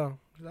 Fuck y'all.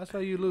 That's how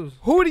you lose.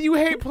 Who do you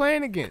hate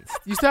playing against?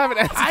 You still haven't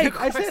answered the Ike.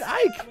 I question. said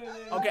Ike.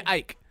 Okay,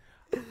 Ike.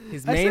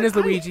 His I main said is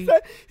Ike. Luigi.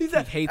 He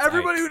said hates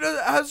everybody Ike. who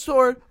doesn't has a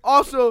sword.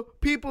 Also,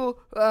 people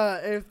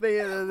if they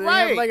have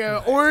Right. like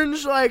an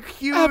orange like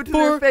hue to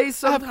their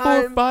face I have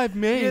sometimes. 4 or 5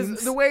 Because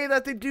mains. the way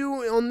that they do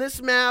on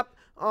this map,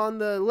 on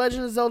the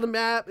Legend of Zelda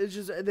map, is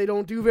just they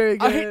don't do very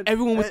good. I hate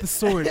everyone with the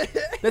sword.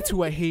 That's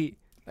who I hate.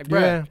 Like, bro,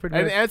 Yeah, I pretty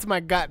didn't much. answer my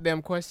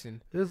goddamn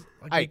question. This,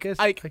 like, Ike, I guess,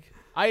 Ike. like,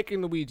 Ike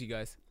and Luigi,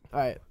 guys. All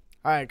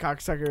right,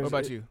 cocksuckers. What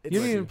about you? It's you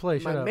didn't even play.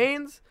 my Shut up.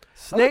 mains. I like,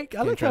 Snake. I like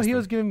Can't how trust he him.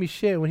 was giving me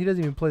shit when he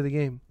doesn't even play the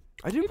game.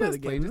 I do play the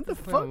game. Just What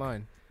the play fuck?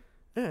 online.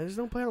 Yeah, I just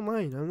don't play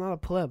online. I'm not a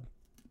pleb.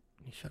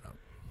 Shut up.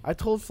 I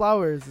told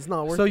Flowers it's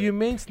not worth So it. you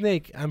main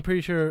Snake. I'm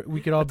pretty sure we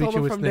could all I beat told you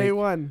him with from day Snake.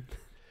 one.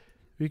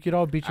 We could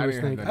all beat you I with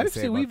didn't have Snake. nothing to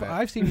say about that.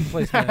 I've seen you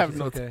play Smash. have It's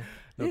no okay.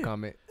 No Yeah.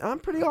 comment. I'm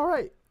pretty all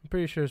right. I'm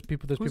pretty sure there's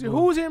Who's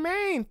people. your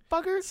main,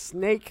 fuckers?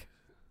 Snake,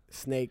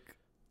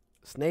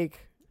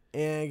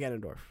 and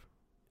Ganondorf.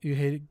 You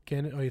hate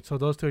Ganon. Oh, so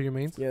those two are your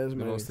mains. Yeah, those are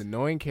The my most mains.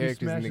 annoying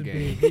characters in the smashes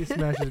game. B. He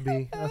smashes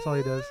B. That's all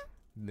he does.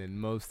 The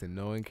most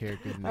annoying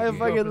characters in the I game.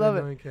 fucking love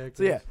it.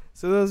 So yeah,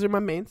 so those are my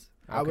mains.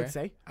 I would Okay.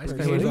 say. I Who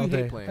spend do with you all hate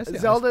day. playing? I say-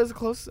 Zelda is a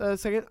close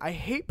second. I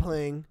hate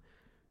playing.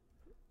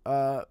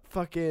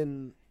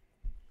 Fucking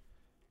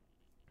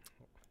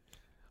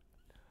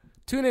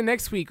Tune in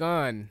next week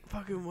on.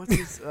 what's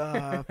his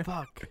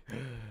fuck.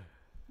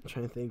 I'm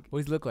trying to think. What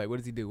does he look like? What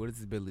does he do? What is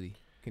his ability?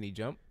 Can he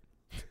jump?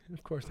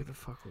 Of course. What the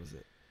fuck was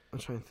it? I'm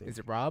trying to think. Is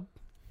it Rob?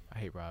 I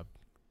hate Rob.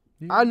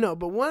 I know,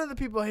 but one of the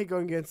people I hate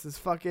going against is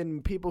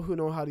fucking people who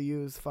know how to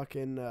use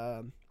fucking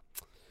the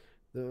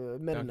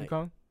Meta Donkey Knight.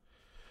 Kong?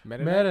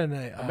 Meta Knight?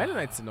 Knight. Meta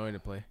Knight's annoying to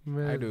play.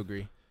 I do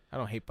agree. I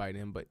don't hate fighting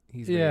him, but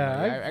he's very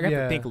Yeah, annoying. I got to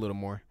yeah. think a little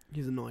more.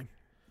 He's annoying.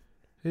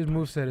 His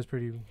moveset is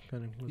pretty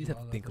kind of. You just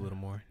have to think a little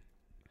more.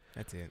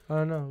 That's it. I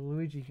don't know.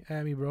 Luigi,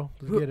 at me, bro.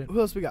 Let's Who, get it. who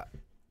else we got?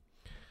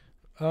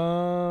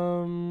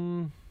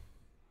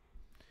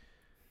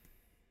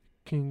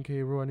 King K.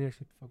 Rool. I need to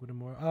actually fuck with him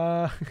more.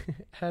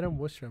 Adam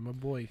Worcester, my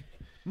boy.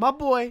 My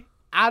boy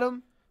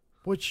Adam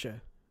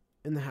Woodshire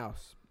in the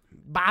house.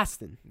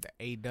 Boston. The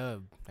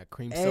A-dub. That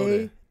cream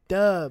soda.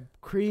 A-dub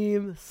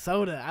cream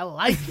soda. I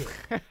like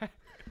it.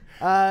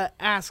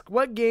 Ask,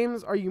 what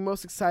games are you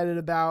most excited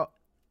about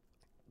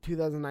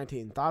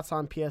 2019? Thoughts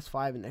on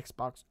PS5 and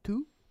Xbox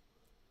 2?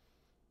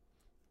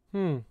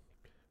 Well,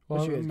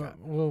 What you guys got?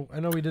 well, I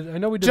know we did.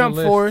 a Jump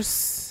list.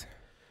 Force.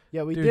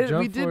 Yeah, we Dude, did.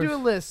 Jump We did do a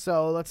Force. list.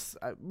 So let's.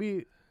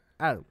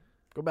 Adam,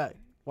 go back.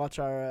 Watch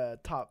our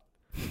top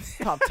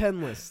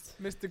 10 list.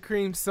 Mr.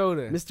 Cream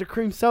Soda. Mr.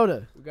 Cream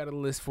Soda. We got a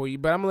list for you,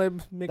 but I'm going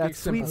to make it That's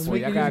simple sweet, for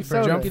you. I sweet got cream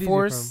soda. Jump Make it easy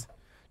Force.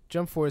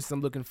 Jump Force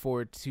I'm looking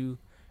forward to.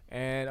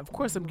 And, of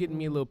course, I'm getting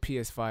me a little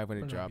PS5 when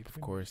it drops, of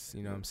course.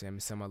 You know what I'm saying? I'm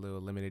selling my little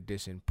limited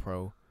edition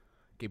Pro.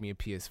 Give me a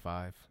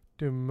PS5.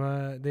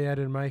 Dude, they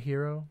added My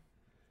Hero,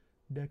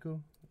 Deku,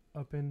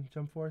 up in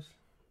Jump Force.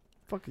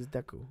 Fuck is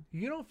Deku?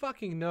 You don't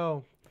fucking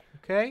know,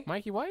 okay?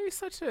 Mikey, why are you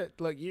such a...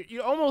 Like,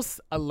 you're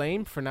almost a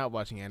lame for not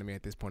watching anime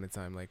at this point in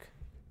time. Like,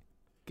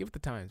 give it the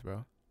times,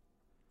 bro.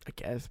 I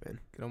guess, man.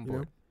 Get on You know?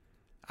 board.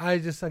 I'm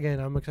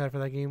excited for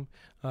that game.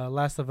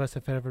 Last of Us,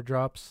 if it ever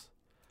drops.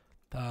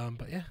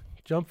 But yeah,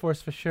 Jump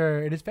Force for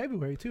sure. It is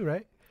February too,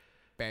 right?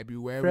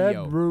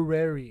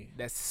 February.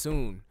 That's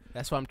soon.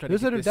 That's why I'm trying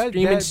Those to are get the- this that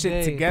streaming day.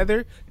 shit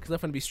together. Because I'm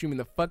going to be streaming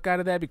the fuck out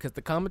of that. Because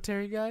the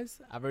commentary,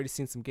 guys, I've already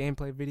seen some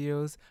gameplay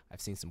videos.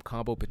 I've seen some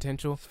combo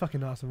potential. It's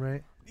fucking awesome,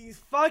 right? These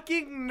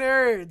fucking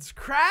nerds.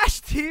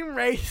 Crash Team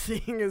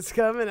Racing is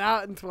coming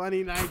out in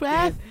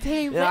 2019.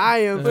 Team. And I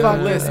am Uh,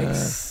 fucking listen.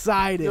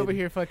 excited. over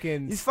here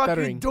fucking These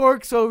stuttering. fucking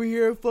dorks over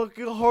here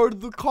fucking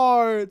hard the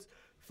cards.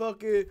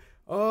 Fucking,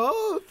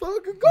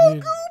 fucking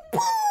Goku. Dude. Boo,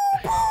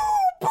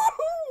 boo,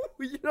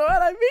 boo. You know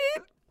what I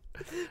mean?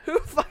 Who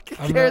fucking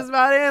I'm cares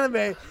not- about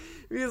anime?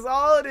 Because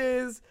all it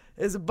is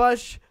a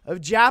bunch of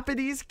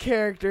Japanese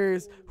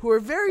characters who are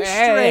very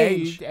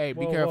strange. Hey,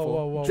 be Whoa, careful.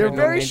 whoa, whoa, They're whoa.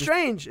 very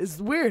strange. It's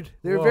weird.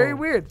 They're Whoa. very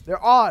weird.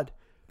 They're odd.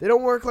 They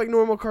don't work like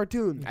normal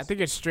cartoons. I think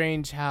it's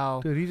strange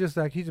how... Dude, he's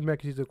a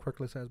mech. He's a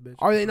quirkless ass bitch.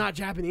 Are they not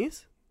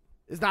Japanese?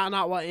 Is that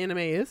not what anime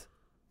is?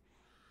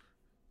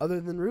 Other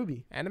than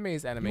Ruby. Anime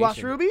is animation. You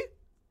watch Ruby?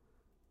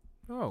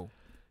 Oh.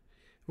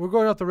 We're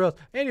going off the rails.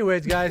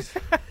 Anyways, guys.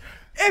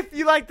 If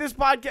you like this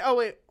podcast, oh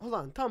wait, hold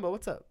on, Tombo,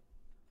 what's up?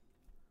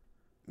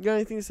 You got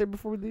anything to say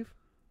before we leave?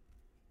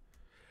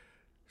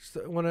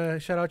 Want to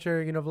shout out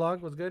your vlog?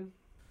 What's good?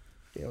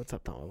 Yeah, what's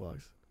up, Tombo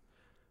Vlogs?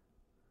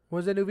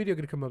 When's that new video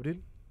gonna come up,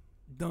 dude?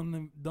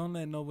 Don't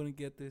let nobody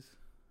get this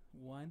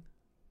wine.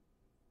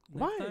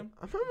 Next Why? time?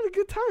 I'm having a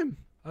good time.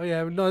 Oh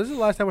yeah, no, this is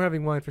the last time we're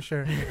having wine for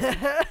sure. I'm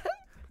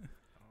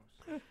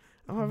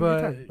having a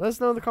But- good time. Let us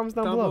know in the comments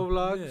down Dumbo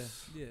below.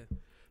 vlogs. Yeah.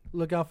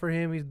 Look out for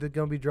him. He's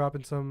gonna be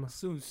dropping some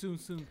Soon. some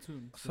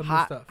new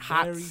Hot, stuff.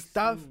 hot Very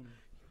stuff. soon.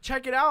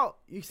 Check it out.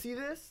 You see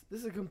this?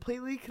 This is a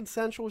completely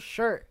consensual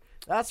shirt.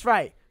 That's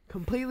right.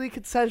 Completely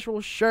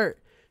consensual shirt.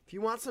 If you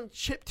want some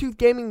Chiptooth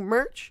Gaming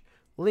merch,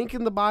 Link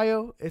in the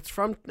bio. It's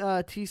from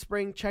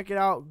Teespring. Check it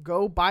out.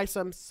 Go buy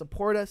some.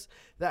 Support us.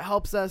 That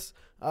helps us.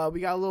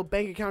 We got a little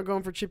bank account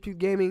going for Chiptooth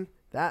Gaming.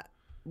 That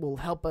will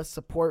help us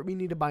support. We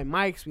need to buy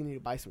mics. We need to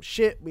buy some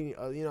shit. We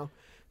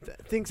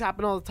things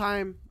happen all the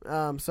time.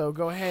 So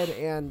go ahead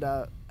and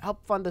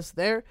help fund us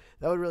there.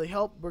 That would really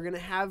help. We're going to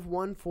have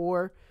one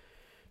for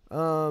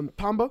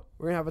Tombo.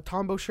 We're going to have a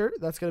Tombo shirt.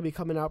 That's going to be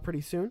coming out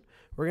pretty soon.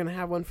 We're going to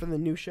have one for the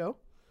new show.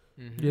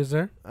 Mm-hmm. Yes,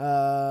 sir.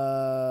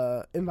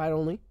 Invite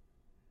only.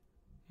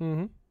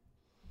 Mm-hmm.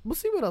 We'll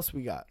see what else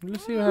we got.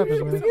 Let's see what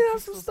happens, We man. can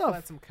have some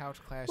stuff. Some Couch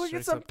Clash We'll get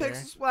shirts some up there.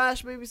 Pixel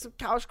Splash, maybe some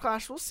Couch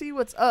Clash. We'll see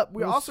what's up.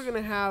 We're We'll also going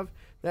to have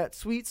that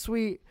sweet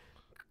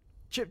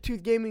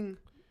Chiptooth Gaming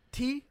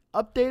tee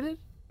updated.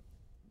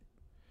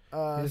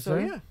 Yes, So, sir.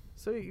 yeah.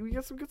 So, we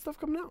got some good stuff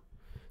coming out.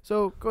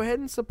 So, go ahead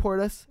and support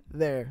us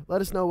there.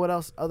 Let us know what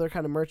else, other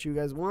kind of merch you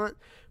guys want.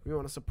 We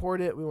want to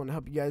support it. We want to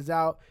help you guys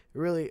out.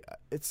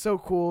 It's so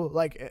cool.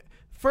 Like,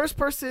 first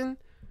person...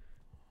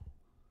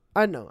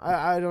 I know.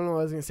 I don't know what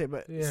I was gonna say,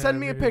 but Yeah, send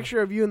me a maybe. picture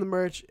of you in the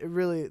merch. It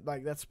really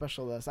that's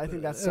special to us. I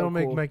think that's so It'll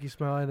make cool. Mikey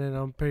smile, and then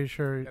I'm pretty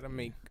sure. That'll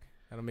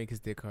make his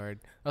dick hard.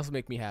 Also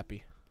make me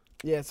happy.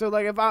 Yeah. So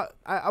like, if I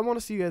want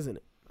to see you guys in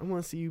it. I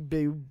want to see you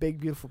big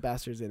beautiful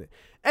bastards in it.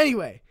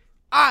 Anyway,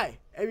 I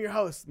am your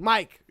host,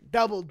 Mike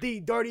Double D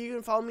Doherty. You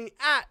can follow me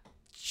at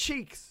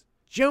Cheeks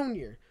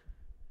Junior.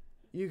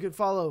 You can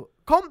follow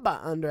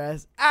Compa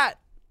Andres at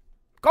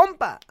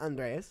Compa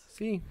Andres.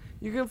 See,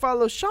 You can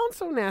follow Sean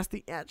So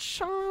Nasty at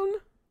Sean.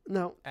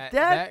 No, At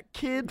that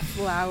Kid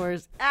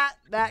Flowers at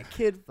that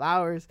Kid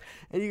Flowers,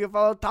 and you can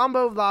follow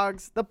Tombo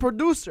Vlogs, the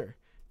producer,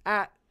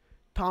 at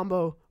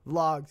Tombo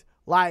Vlogs.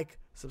 Like,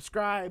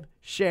 subscribe,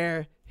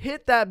 share,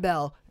 hit that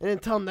bell, and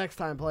until next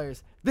time,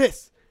 players,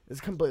 this is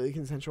completely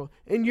consensual,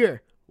 and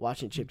you're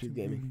watching Chiptooth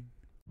Gaming.